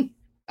Burton.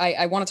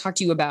 I want to talk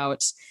to you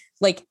about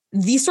like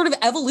the sort of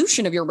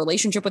evolution of your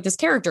relationship with this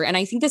character. And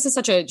I think this is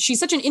she's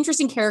such an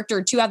interesting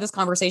character to have this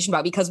conversation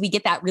about because we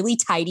get that really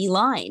tidy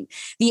line.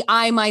 The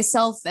I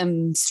myself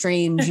am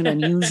strange and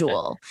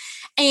unusual.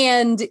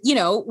 And,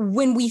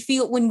 when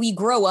we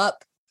grow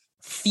up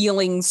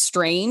feeling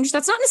strange,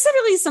 that's not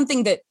necessarily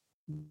something that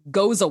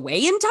goes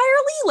away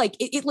entirely. Like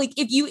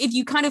if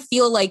you kind of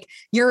feel like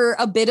you're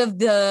a bit of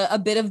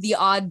the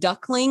odd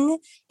duckling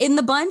in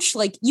the bunch,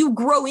 like you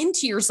grow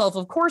into yourself,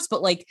 of course,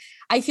 but like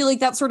I feel like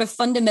that sort of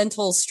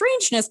fundamental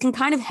strangeness can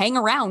kind of hang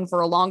around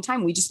for a long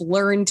time. We just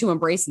learn to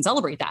embrace and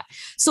celebrate that.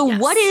 So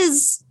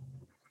yes.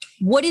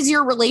 What is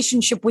your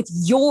relationship with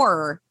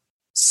your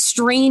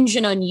strange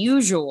and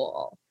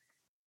unusual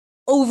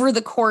over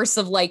the course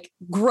of like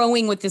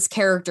growing with this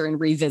character and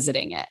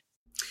revisiting it?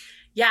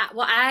 Yeah,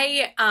 well,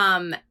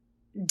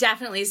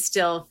 definitely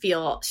still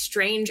feel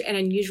strange and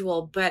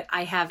unusual, but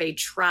I have a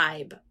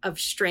tribe of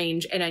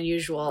strange and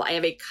unusual. I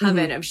have a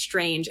coven of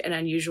strange and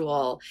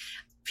unusual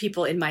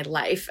people in my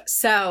life.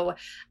 So,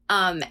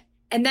 and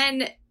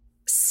then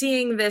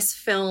seeing this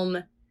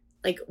film,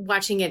 like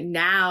watching it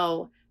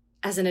now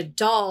as an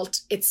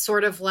adult, it's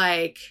sort of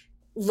like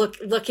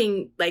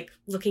looking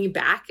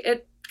back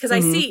at, because I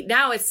see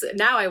now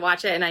I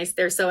watch it and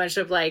there's so much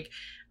of like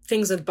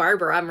things with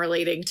Barbara I'm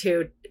relating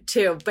to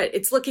too, but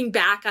it's looking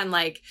back on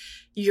like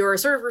you're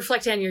sort of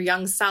reflecting on your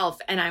young self.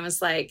 And I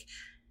was like,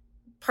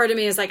 part of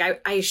me is like,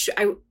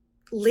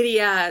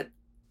 Lydia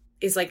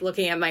is like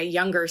looking at my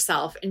younger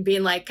self and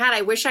being like, God,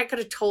 I wish I could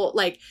have told,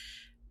 like,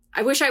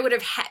 I wish I would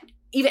have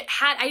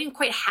I didn't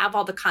quite have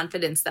all the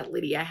confidence that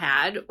Lydia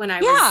had when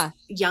I was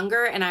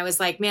younger. And I was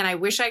like, man, I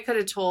wish I could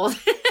have told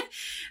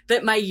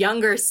that my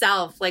younger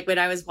self, like when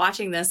I was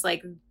watching this,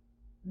 like,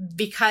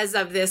 because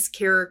of this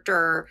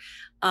character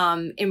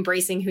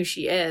embracing who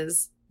she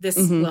is, this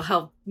will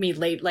help me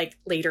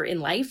later in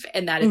life.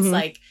 And that it's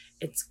like,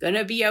 it's going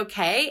to be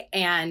okay.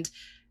 And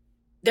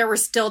there were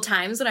still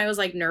times when I was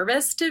like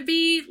nervous to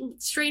be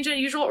strange and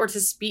unusual or to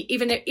speak,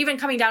 even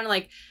coming down to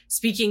like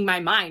speaking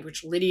my mind,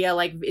 which Lydia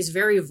like is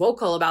very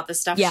vocal about the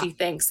stuff she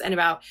thinks and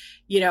about,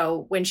 you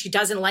know, when she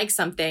doesn't like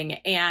something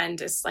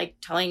and it's like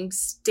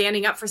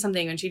standing up for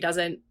something when she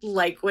doesn't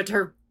like what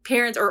her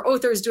parents or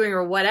Other's doing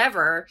or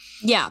whatever.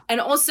 Yeah. And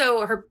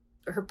also her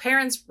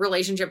parents'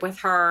 relationship with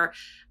her,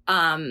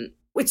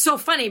 it's so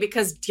funny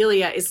because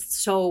Delia is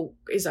so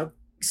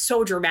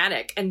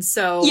dramatic and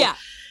so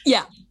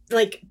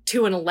like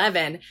 2 and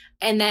 11,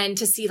 and then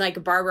to see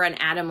like Barbara and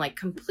Adam like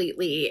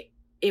completely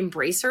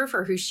embrace her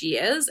for who she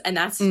is, and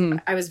that's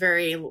I was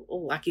very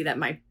lucky that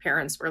my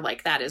parents were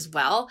like that as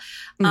well.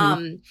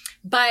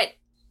 But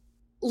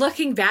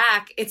looking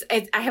back,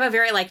 I have a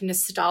very like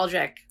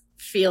nostalgic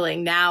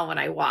feeling now when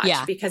I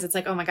watch because it's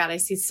like, oh my God, I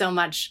see so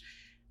much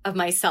of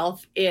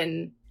myself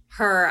in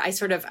her. I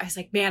was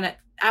like, man,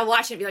 I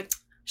watch it and be like,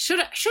 should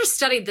have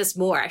studied this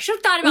more. I should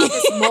have thought about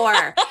this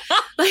more.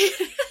 Like,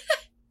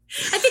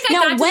 I think I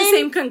got to the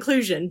same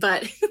conclusion,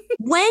 but do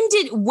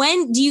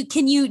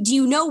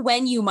you know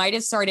when you might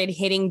have started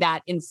hitting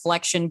that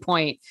inflection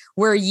point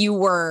where you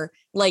were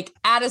like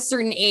at a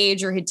certain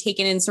age or had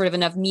taken in sort of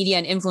enough media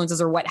and influences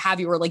or what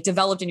have you, or like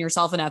developed in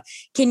yourself enough?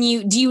 Do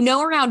you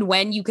know around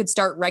when you could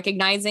start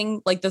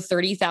recognizing like the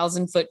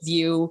 30,000 foot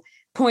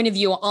point of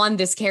view on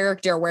this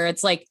character where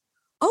it's like,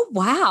 oh,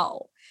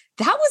 wow,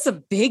 that was a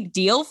big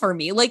deal for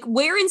me? Like,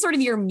 where in sort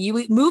of your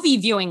movie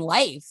viewing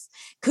life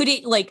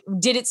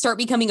did it start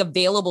becoming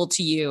available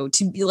to you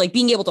to be like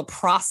being able to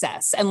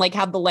process and like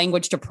have the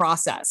language to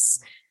process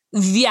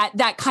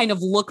that kind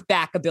of look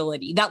back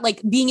ability, that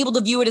like being able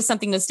to view it as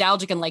something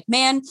nostalgic and like,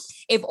 man,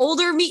 if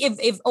older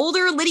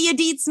Lydia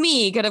Dietz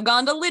me could have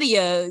gone to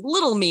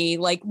little me,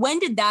 like when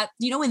did that,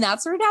 when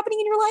that started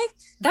happening in your life?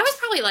 That was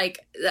probably like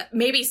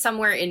maybe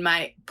somewhere in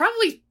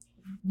probably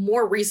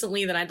more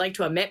recently than I'd like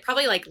to admit,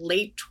 probably like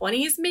late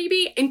 20s,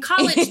 maybe. In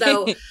college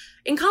though,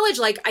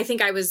 like I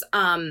think I was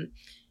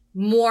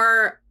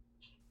more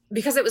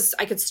because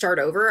I could start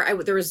over.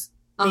 There was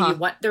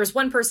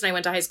one person I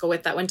went to high school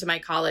with that went to my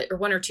college, or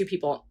one or two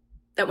people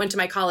that went to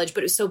my college,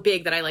 but it was so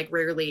big that I like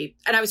rarely,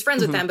 and I was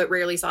friends with them, but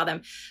rarely saw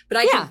them, but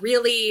I could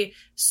really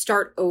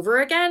start over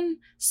again.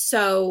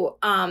 So,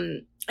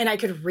 and I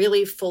could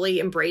really fully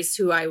embrace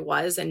who I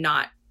was and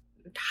not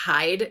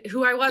hide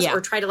who I was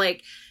or try to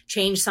like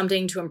change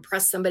something to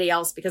impress somebody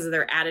else because of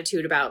their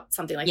attitude about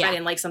something. Like if I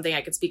didn't like something, I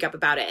could speak up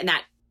about it and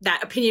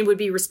that opinion would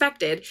be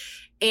respected.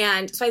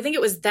 And so I think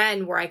it was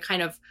then where I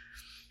kind of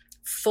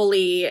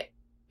fully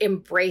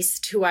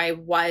embraced who I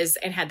was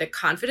and had the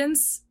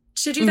confidence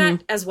to do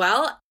that as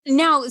well.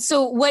 Now,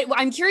 so what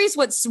I'm curious,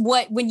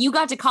 when you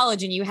got to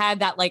college and you had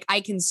that, like,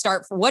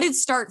 what did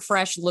start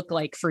fresh look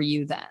like for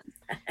you then?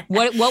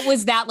 What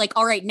was that like?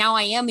 All right, now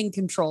I am in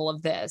control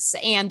of this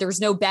and there's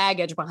no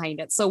baggage behind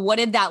it. So what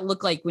did that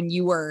look like when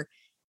you were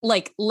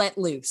like let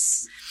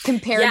loose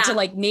compared to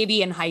like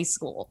maybe in high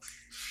school?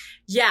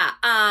 Yeah.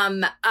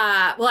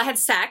 Well, I had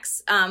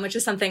sex, which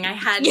is something I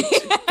hadn't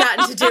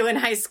gotten to do in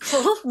high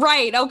school.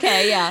 Right.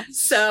 Okay. Yeah.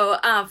 So,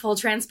 full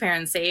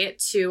transparency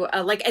to,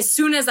 like as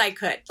soon as I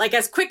could, like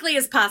as quickly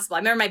as possible. I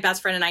remember my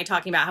best friend and I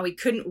talking about how we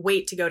couldn't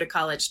wait to go to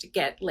college to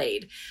get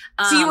laid.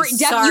 So you were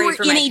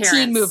in a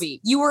teen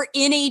movie. You were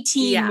in a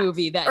teen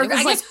movie then. Or, it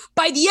was like,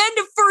 by the end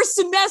of first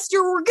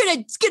semester, we're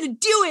gonna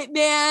do it,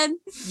 man.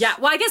 Yeah.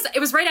 Well, I guess it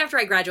was right after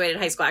I graduated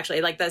high school,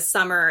 actually. Like the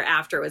summer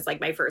after was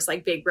like my first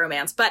like big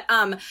romance. But,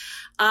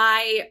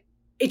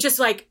 it just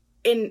like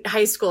in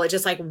high school, it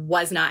just like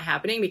was not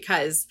happening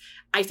because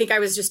I think I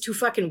was just too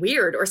fucking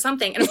weird or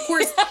something. And of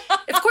course,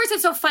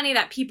 it's so funny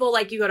that people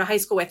like you go to high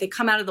school with, they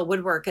come out of the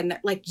woodwork and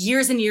like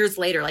years and years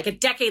later, like a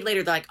decade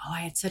later, they're like, oh, I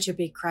had such a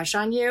big crush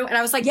on you. And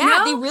I was like, yeah,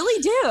 no, they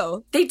really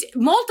do.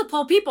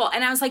 Multiple people.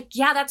 And I was like,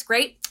 yeah, that's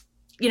great.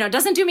 It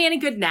doesn't do me any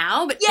good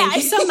now, but thank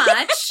you so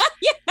much.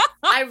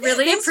 I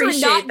really appreciate that.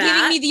 Thanks for not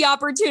giving me the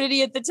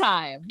opportunity at the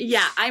time.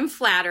 Yeah, I'm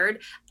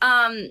flattered.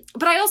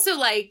 But I also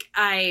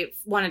I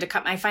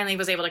finally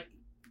was able to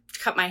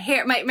cut my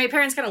hair. My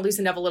parents kind of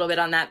loosened up a little bit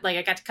on that. Like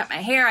I got to cut my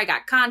hair. I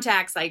got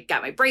contacts. I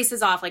got my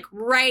braces off like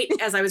right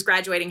as I was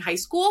graduating high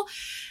school.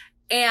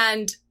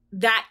 And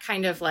that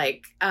kind of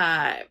like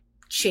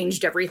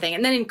changed everything.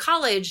 And then in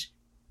college,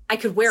 I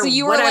could wear so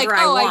you whatever were like,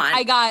 I oh, want.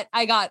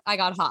 I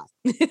got hot.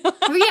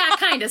 Yeah,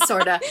 kind of,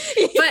 sort of.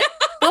 But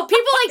well,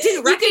 people like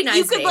didn't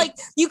recognize me.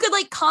 You could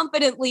like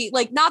confidently,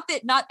 like, not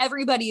that not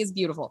everybody is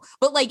beautiful,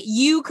 but like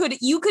you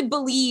could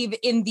believe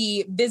in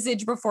the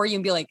visage before you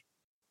and be like,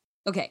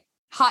 okay,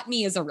 hot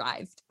me has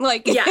arrived.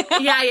 Like, yeah.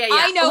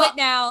 I know it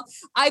now.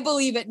 I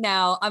believe it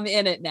now. I'm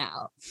in it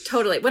now.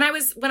 Totally.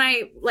 I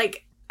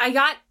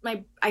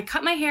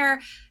cut my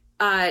hair,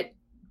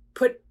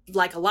 put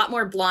like a lot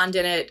more blonde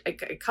in it. I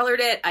colored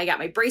it. I got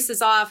my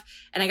braces off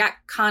and I got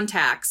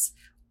contacts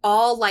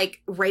all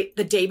like right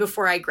the day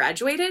before I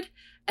graduated.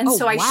 And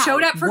so I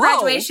showed up for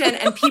graduation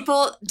and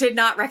people did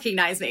not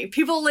recognize me.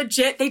 People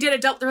legit, they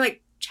did they're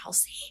like,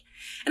 Chelsea.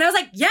 And I was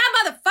like, yeah,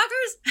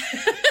 motherfuckers.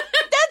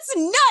 That's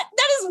nut.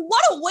 That is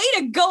what a way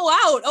to go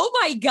out. Oh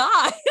my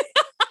God.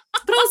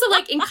 But also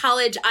like in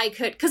college I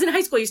could, because in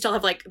high school you still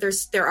have like,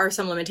 there are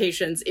some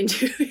limitations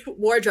into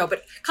wardrobe,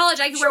 but college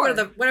I could wear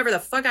whatever the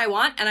fuck I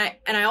want. And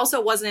I also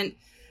wasn't,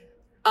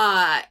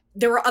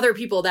 there were other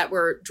people that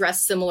were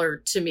dressed similar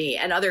to me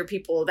and other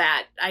people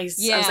that I was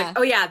like,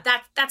 oh yeah,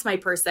 that's my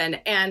person.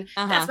 And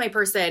that's my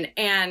person.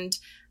 And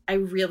I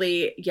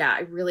really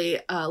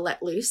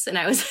let loose, and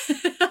I was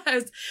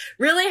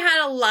really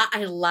had a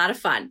lot of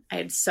fun. I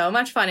had so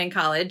much fun in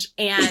college,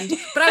 but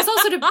I was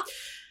also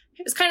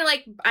it was kind of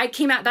like I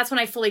came out. That's when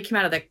I fully came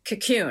out of the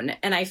cocoon,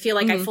 and I feel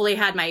like I fully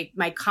had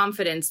my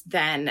confidence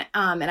then,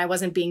 and I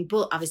wasn't being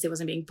obviously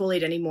wasn't being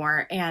bullied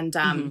anymore, and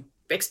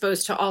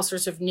exposed to all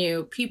sorts of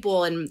new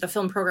people, and the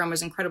film program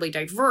was incredibly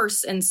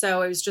diverse, and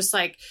so it was just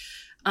like.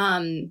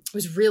 It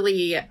was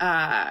really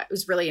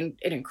an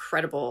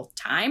incredible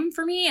time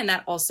for me. And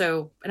that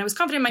also, and I was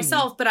confident in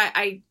myself, but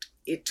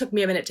it took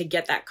me a minute to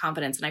get that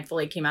confidence, and I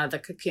fully came out of the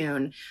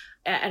cocoon,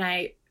 and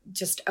I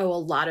just owe a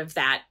lot of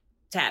that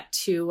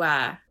to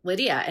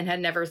Lydia, and had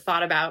never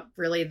thought about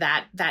really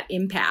that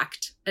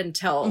impact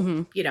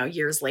until,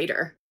 years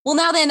later. Well,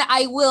 now then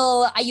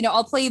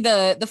I'll play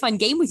the fun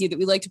game with you that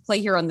we like to play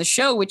here on the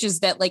show, which is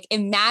that like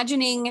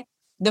imagining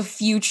the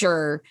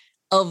future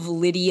of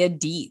Lydia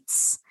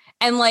Deetz.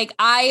 And like,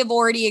 I have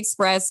already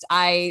expressed,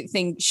 I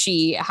think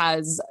she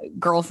has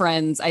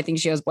girlfriends. I think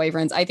she has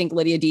boyfriends. I think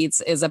Lydia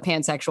Deetz is a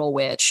pansexual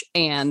witch.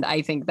 And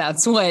I think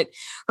that's what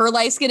her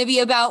life's going to be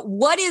about.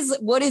 What is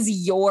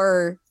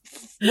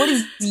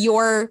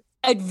your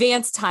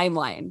advanced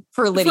timeline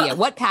for Lydia?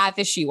 What path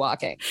is she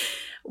walking?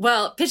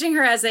 Well, pitching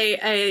her as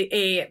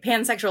a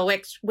pansexual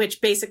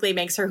witch basically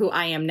makes her who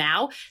I am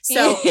now.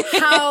 So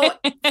how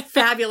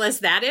fabulous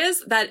that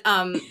is that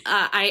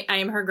I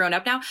am her grown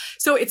up now.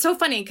 So it's so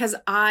funny because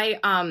I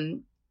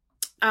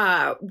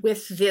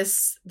with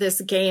this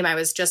game, I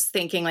was just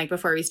thinking, like,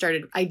 before we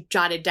started, I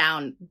jotted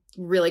down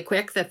really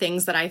quick the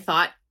things that I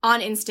thought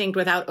on instinct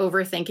without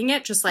overthinking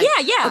it. Just like,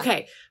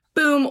 okay,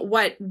 boom,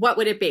 what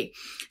would it be?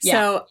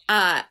 Yeah.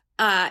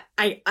 So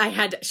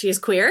she is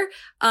queer.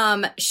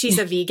 She's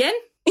a vegan.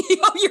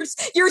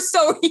 You're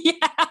so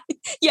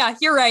yeah,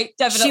 you're right,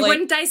 definitely. She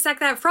wouldn't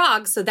dissect that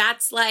frog, so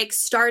that's like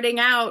starting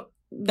out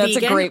that's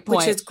vegan, a great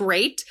point, which is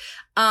great.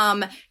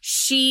 I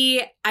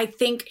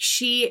think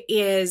she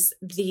is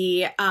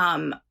the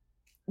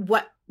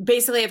what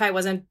basically, if I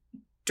wasn't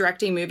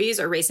directing movies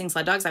or racing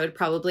sled dogs, I would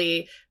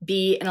probably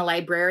be in a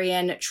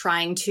librarian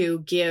trying to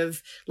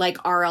give like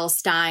R.L.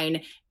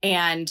 Stine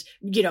and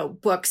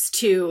books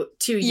to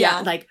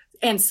like,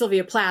 and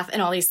Sylvia Plath and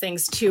all these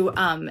things to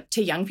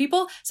young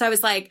people. So I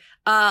was like,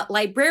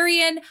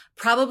 librarian,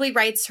 probably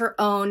writes her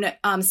own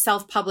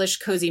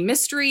self-published cozy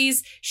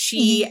mysteries.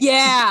 She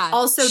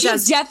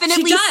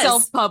definitely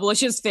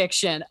self-publishes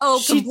fiction.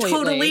 Oh, completely. She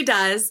totally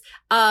does.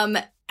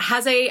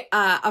 Has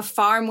a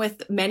farm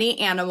with many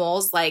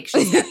animals. Like,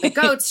 she's got the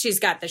goats, she's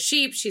got the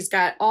sheep, she's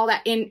got all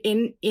that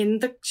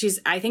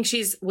I think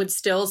she's would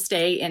still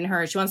stay in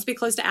her. She wants to be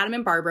close to Adam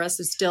and Barbara.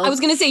 So still, I was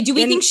going to say, do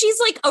we think she's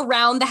like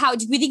around the house?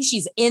 Do we think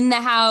she's in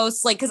the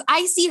house? Like, cause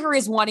I see her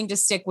as wanting to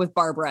stick with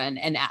Barbara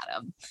and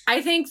Adam.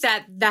 I think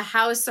that the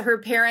house, her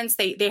parents,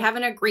 they have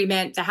an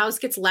agreement. The house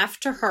gets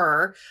left to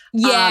her.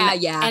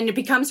 And it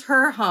becomes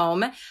her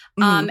home.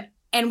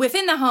 And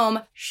within the home,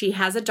 she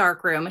has a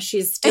dark room.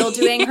 She's still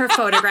doing her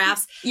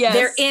photographs. Yes.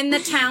 They're in the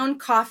town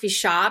coffee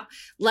shop.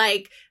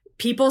 Like,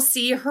 people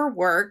see her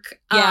work.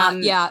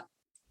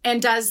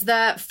 And does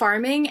the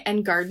farming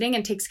and gardening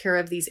and takes care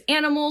of these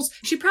animals.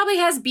 She probably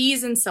has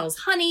bees and sells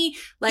honey.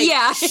 Like,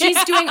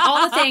 she's doing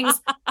all the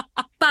things,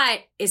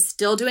 but is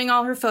still doing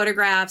all her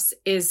photographs,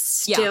 is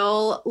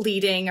still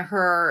leading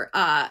her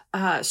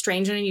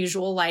strange and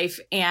unusual life,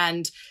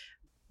 and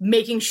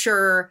making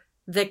sure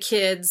the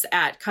kids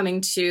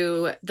coming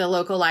to the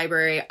local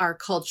library are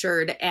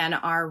cultured and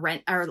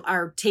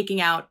are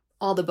taking out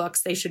all the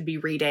books they should be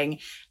reading,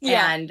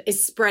 and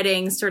is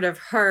spreading sort of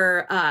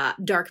her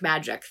dark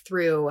magic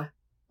through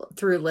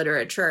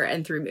literature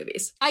and through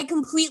movies. I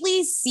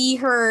completely see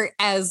her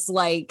as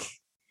like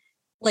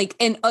Like,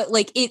 and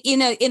like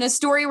in a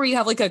story where you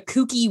have like a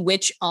kooky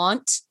witch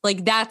aunt,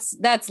 like that's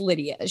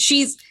Lydia.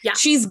 She's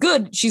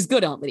good. She's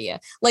good Aunt Lydia.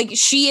 Like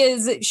she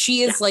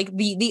is like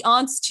the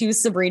aunts to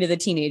Sabrina the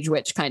Teenage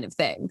Witch kind of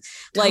thing.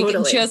 Like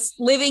just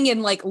living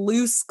in like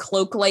loose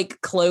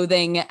cloak-like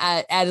clothing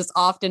at as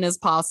often as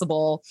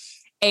possible.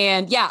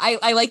 And yeah,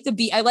 I like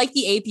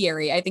the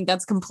apiary. I think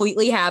that's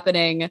completely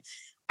happening.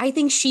 I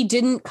think she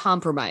didn't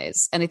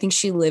compromise, and I think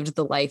she lived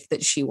the life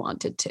that she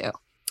wanted to.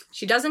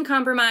 She doesn't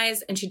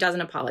compromise, and she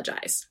doesn't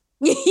apologize.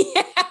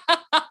 Yeah.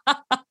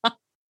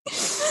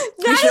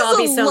 We should all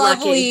be so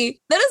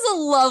lucky. That is a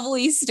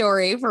lovely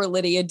story for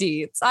Lydia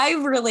Deetz.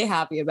 I'm really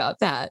happy about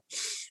that.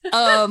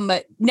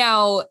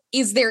 Now,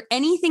 is there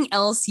anything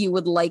else you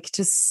would like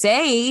to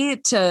say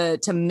to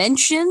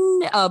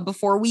mention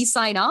before we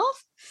sign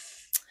off?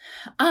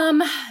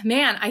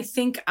 Man, I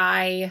think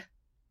I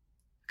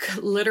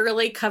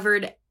literally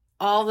covered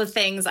all the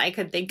things I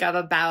could think of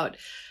about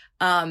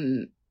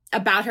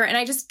her. And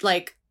I just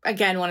like,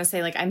 again, want to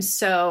say like, I'm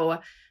so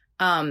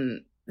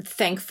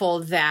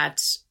thankful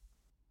that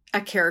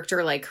a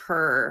character like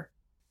her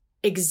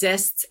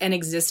exists and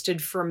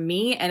existed for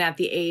me. And at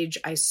the age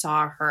I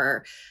saw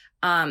her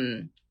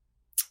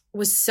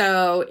was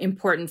so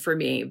important for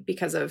me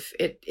because of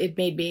it.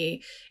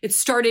 It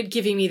started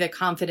giving me the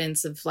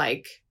confidence of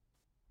like,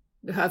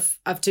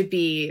 of to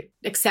be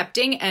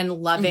accepting and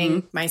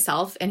loving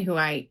myself and who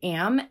I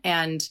am.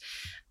 And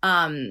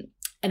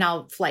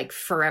I'll like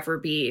forever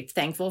be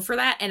thankful for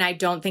that. And I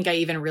don't think I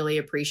even really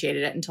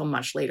appreciated it until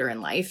much later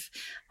in life.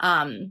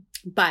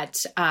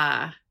 But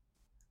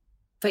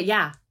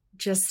yeah,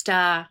 just,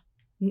 no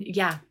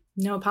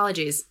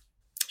apologies.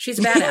 She's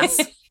a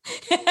badass.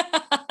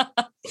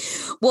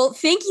 Well,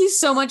 thank you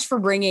so much for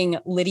bringing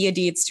Lydia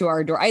Deetz to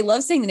our door. I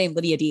love saying the name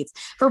Lydia Deetz,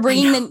 for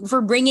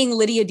bringing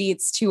Lydia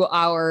Deetz to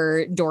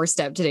our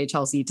doorstep today,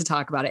 Chelsea, to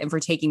talk about it and for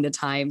taking the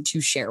time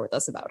to share with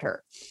us about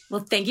her.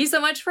 Well, thank you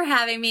so much for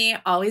having me.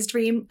 Always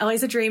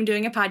a dream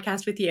doing a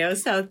podcast with you.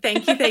 So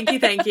thank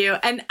you.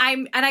 And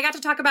I got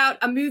to talk about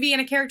a movie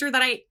and a character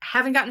that I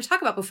haven't gotten to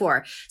talk about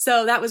before.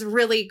 So that was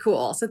really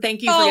cool. So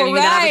thank you for giving me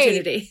that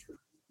opportunity.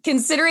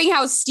 Considering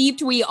how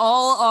steeped we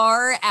all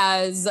are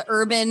as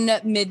urban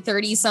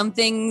mid-30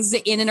 somethings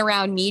in and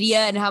around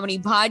media and how many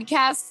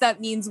podcasts that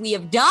means we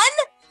have done,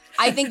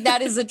 I think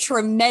that is a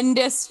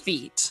tremendous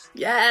feat.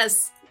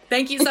 Yes.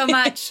 Thank you so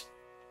much.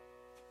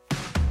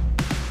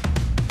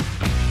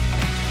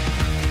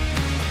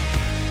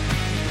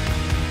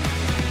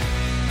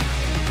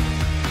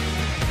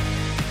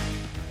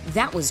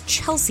 That was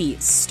Chelsea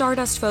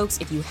Stardust, folks.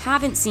 If you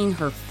haven't seen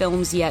her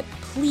films yet,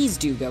 please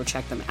do go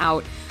check them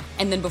out.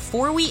 And then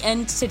before we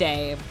end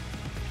today,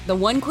 the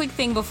one quick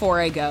thing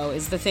before I go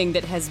is the thing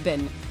that has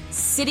been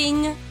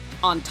sitting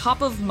on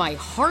top of my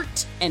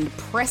heart and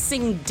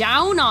pressing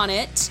down on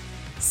it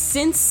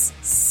since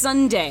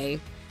Sunday,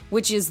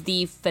 which is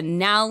the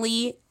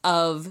finale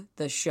of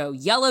the show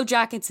Yellow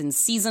Jackets in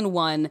season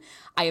 1.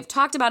 I have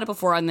talked about it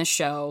before on this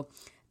show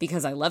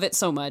because I love it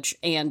so much.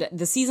 And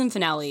the season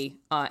finale,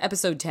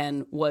 episode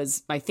 10,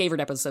 was my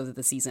favorite episode of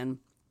the season.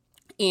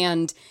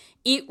 And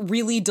it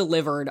really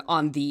delivered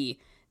on the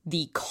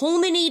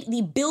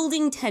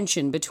building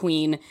tension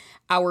between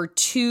our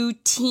two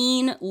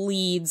teen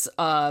leads,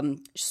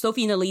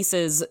 Sophie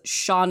Nalise's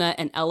Shauna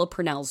and Ella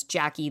Purnell's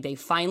Jackie. They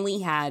finally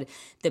had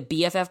the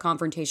BFF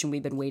confrontation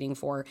we've been waiting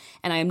for.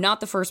 And I am not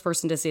the first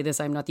person to say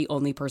this. I'm not the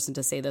only person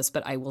to say this,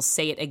 but I will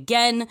say it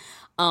again.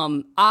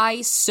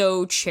 I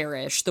so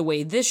cherish the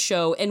way this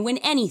show, and when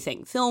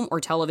anything, film or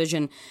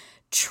television,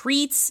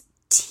 treats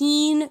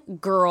teen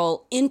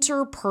girl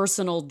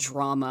interpersonal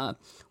drama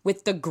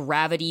with the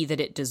gravity that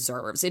it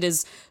deserves. It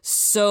is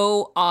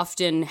so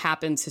often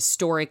happens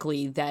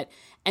historically that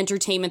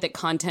entertainment, that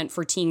content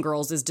for teen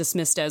girls is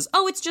dismissed as,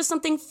 oh, it's just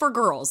something for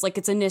girls. Like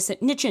it's a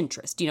niche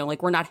interest,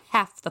 like we're not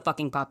half the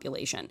fucking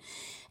population.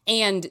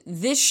 And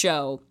this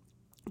show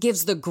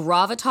gives the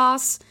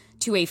gravitas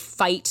to a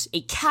fight,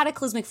 a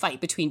cataclysmic fight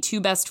between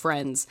two best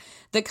friends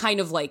that kind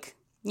of like,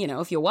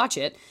 if you watch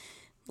it,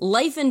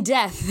 life and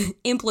death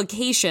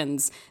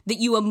implications that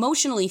you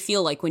emotionally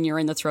feel like when you're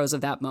in the throes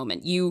of that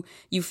moment. You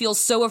feel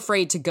so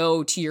afraid to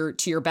go to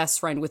your best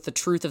friend with the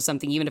truth of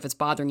something, even if it's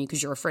bothering you,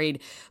 because you're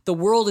afraid the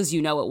world as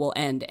you know it will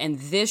end. And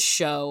this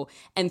show,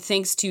 and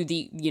thanks to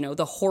the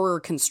horror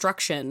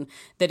construction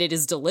that it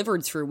is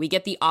delivered through, we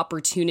get the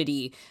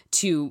opportunity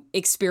to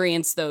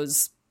experience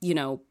those,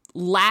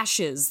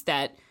 lashes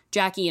that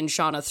Jackie and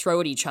Shauna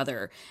throw at each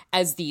other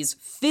as these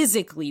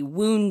physically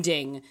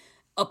wounding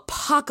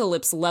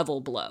apocalypse level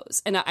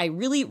blows. And I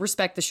really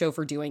respect the show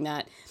for doing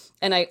that.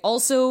 And I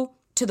also,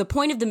 to the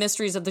point of the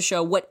mysteries of the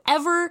show,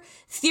 whatever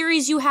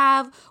theories you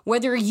have,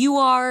 whether you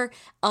are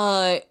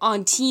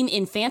on team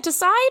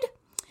infanticide,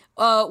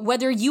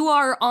 whether you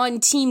are on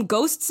team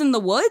ghosts in the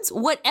woods,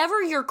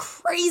 whatever your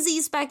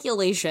crazy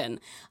speculation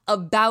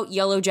about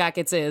Yellow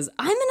Jackets is,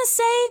 I'm going to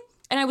say,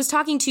 and I was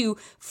talking to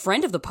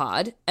friend of the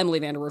pod, Emily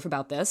Vanderwerf,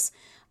 about this,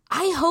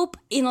 I hope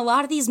in a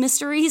lot of these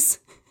mysteries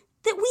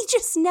that we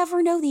just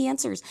never know the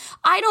answers.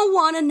 I don't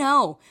want to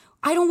know.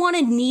 I don't want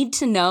to need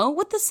to know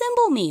what the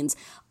symbol means.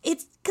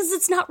 It's because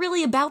it's not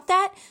really about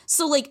that.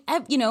 So like,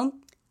 you know,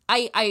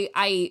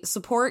 I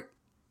support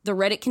the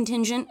Reddit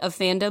contingent of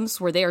fandoms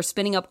where they are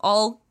spinning up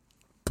all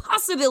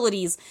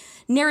possibilities,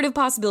 narrative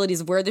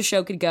possibilities of where the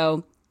show could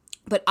go.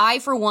 But I,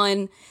 for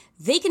one,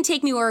 they can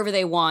take me wherever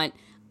they want.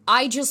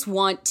 I just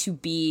want to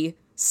be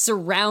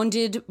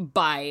surrounded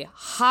by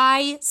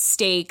high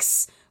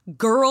stakes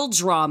girl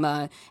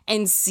drama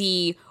and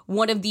see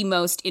one of the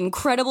most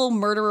incredible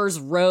Murderers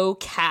Row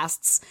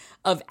casts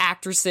of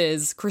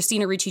actresses,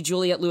 Christina Ricci,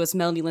 Juliette Lewis,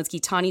 Melanie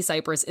Lynskey, Tawny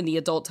Cypress in the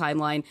adult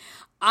timeline.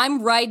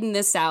 I'm riding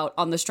this out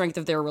on the strength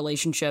of their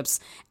relationships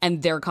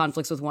and their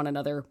conflicts with one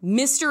another.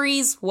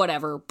 Mysteries,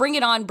 whatever. Bring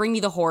it on. Bring me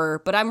the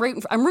horror. But I'm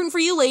rooting for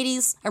you,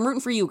 ladies. I'm rooting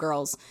for you,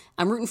 girls.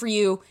 I'm rooting for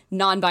you,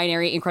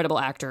 non-binary, incredible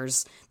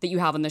actors that you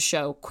have on this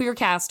show. Queer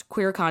cast,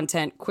 queer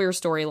content, queer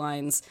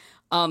storylines.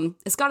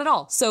 It's got it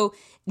all. So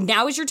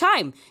now is your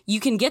time. You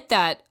can get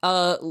that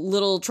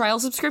little trial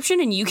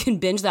subscription and you can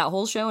binge that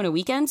whole show in a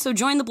weekend. So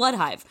join the Blood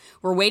Hive.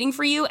 We're waiting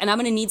for you, and I'm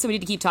going to need somebody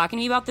to keep talking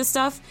to me about this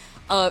stuff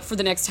for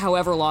the next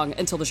however long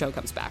until the show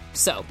comes back.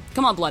 So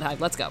come on, Blood Hive,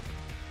 let's go.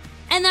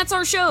 And that's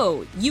our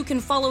show. You can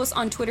follow us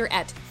on Twitter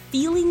at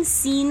Feeling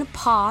Seen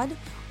Pod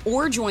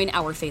or join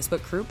our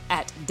Facebook group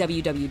at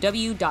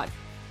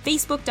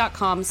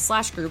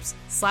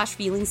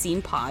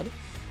www.facebook.com/groups/feelingseenpod.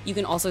 You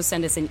can also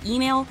send us an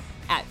email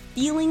at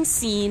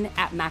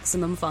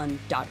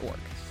feelingseen@maximumfun.org.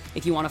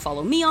 If you want to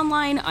follow me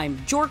online, I'm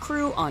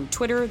Jorcru on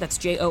Twitter. That's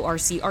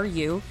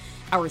JORCRU.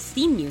 Our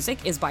theme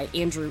music is by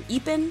Andrew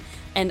Epen.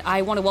 And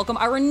I want to welcome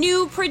our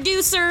new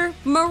producer,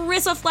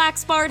 Marissa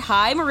Flaxbart.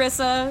 Hi,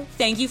 Marissa.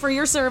 Thank you for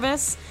your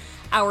service.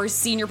 Our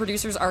senior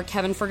producers are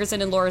Kevin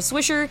Ferguson and Laura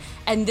Swisher.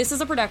 And this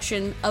is a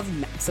production of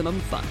Maximum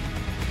Fun.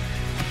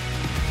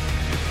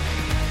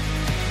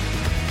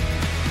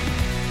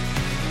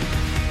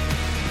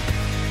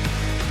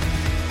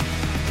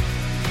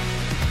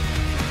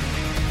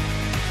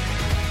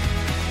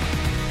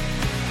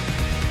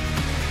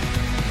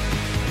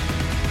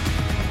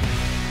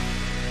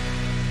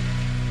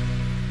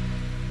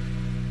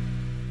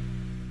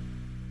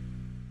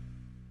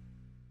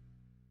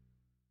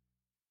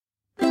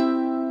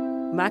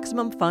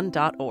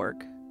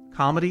 MaximumFun.org.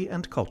 Comedy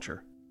and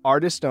culture.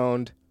 Artist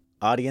owned.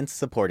 Audience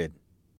supported.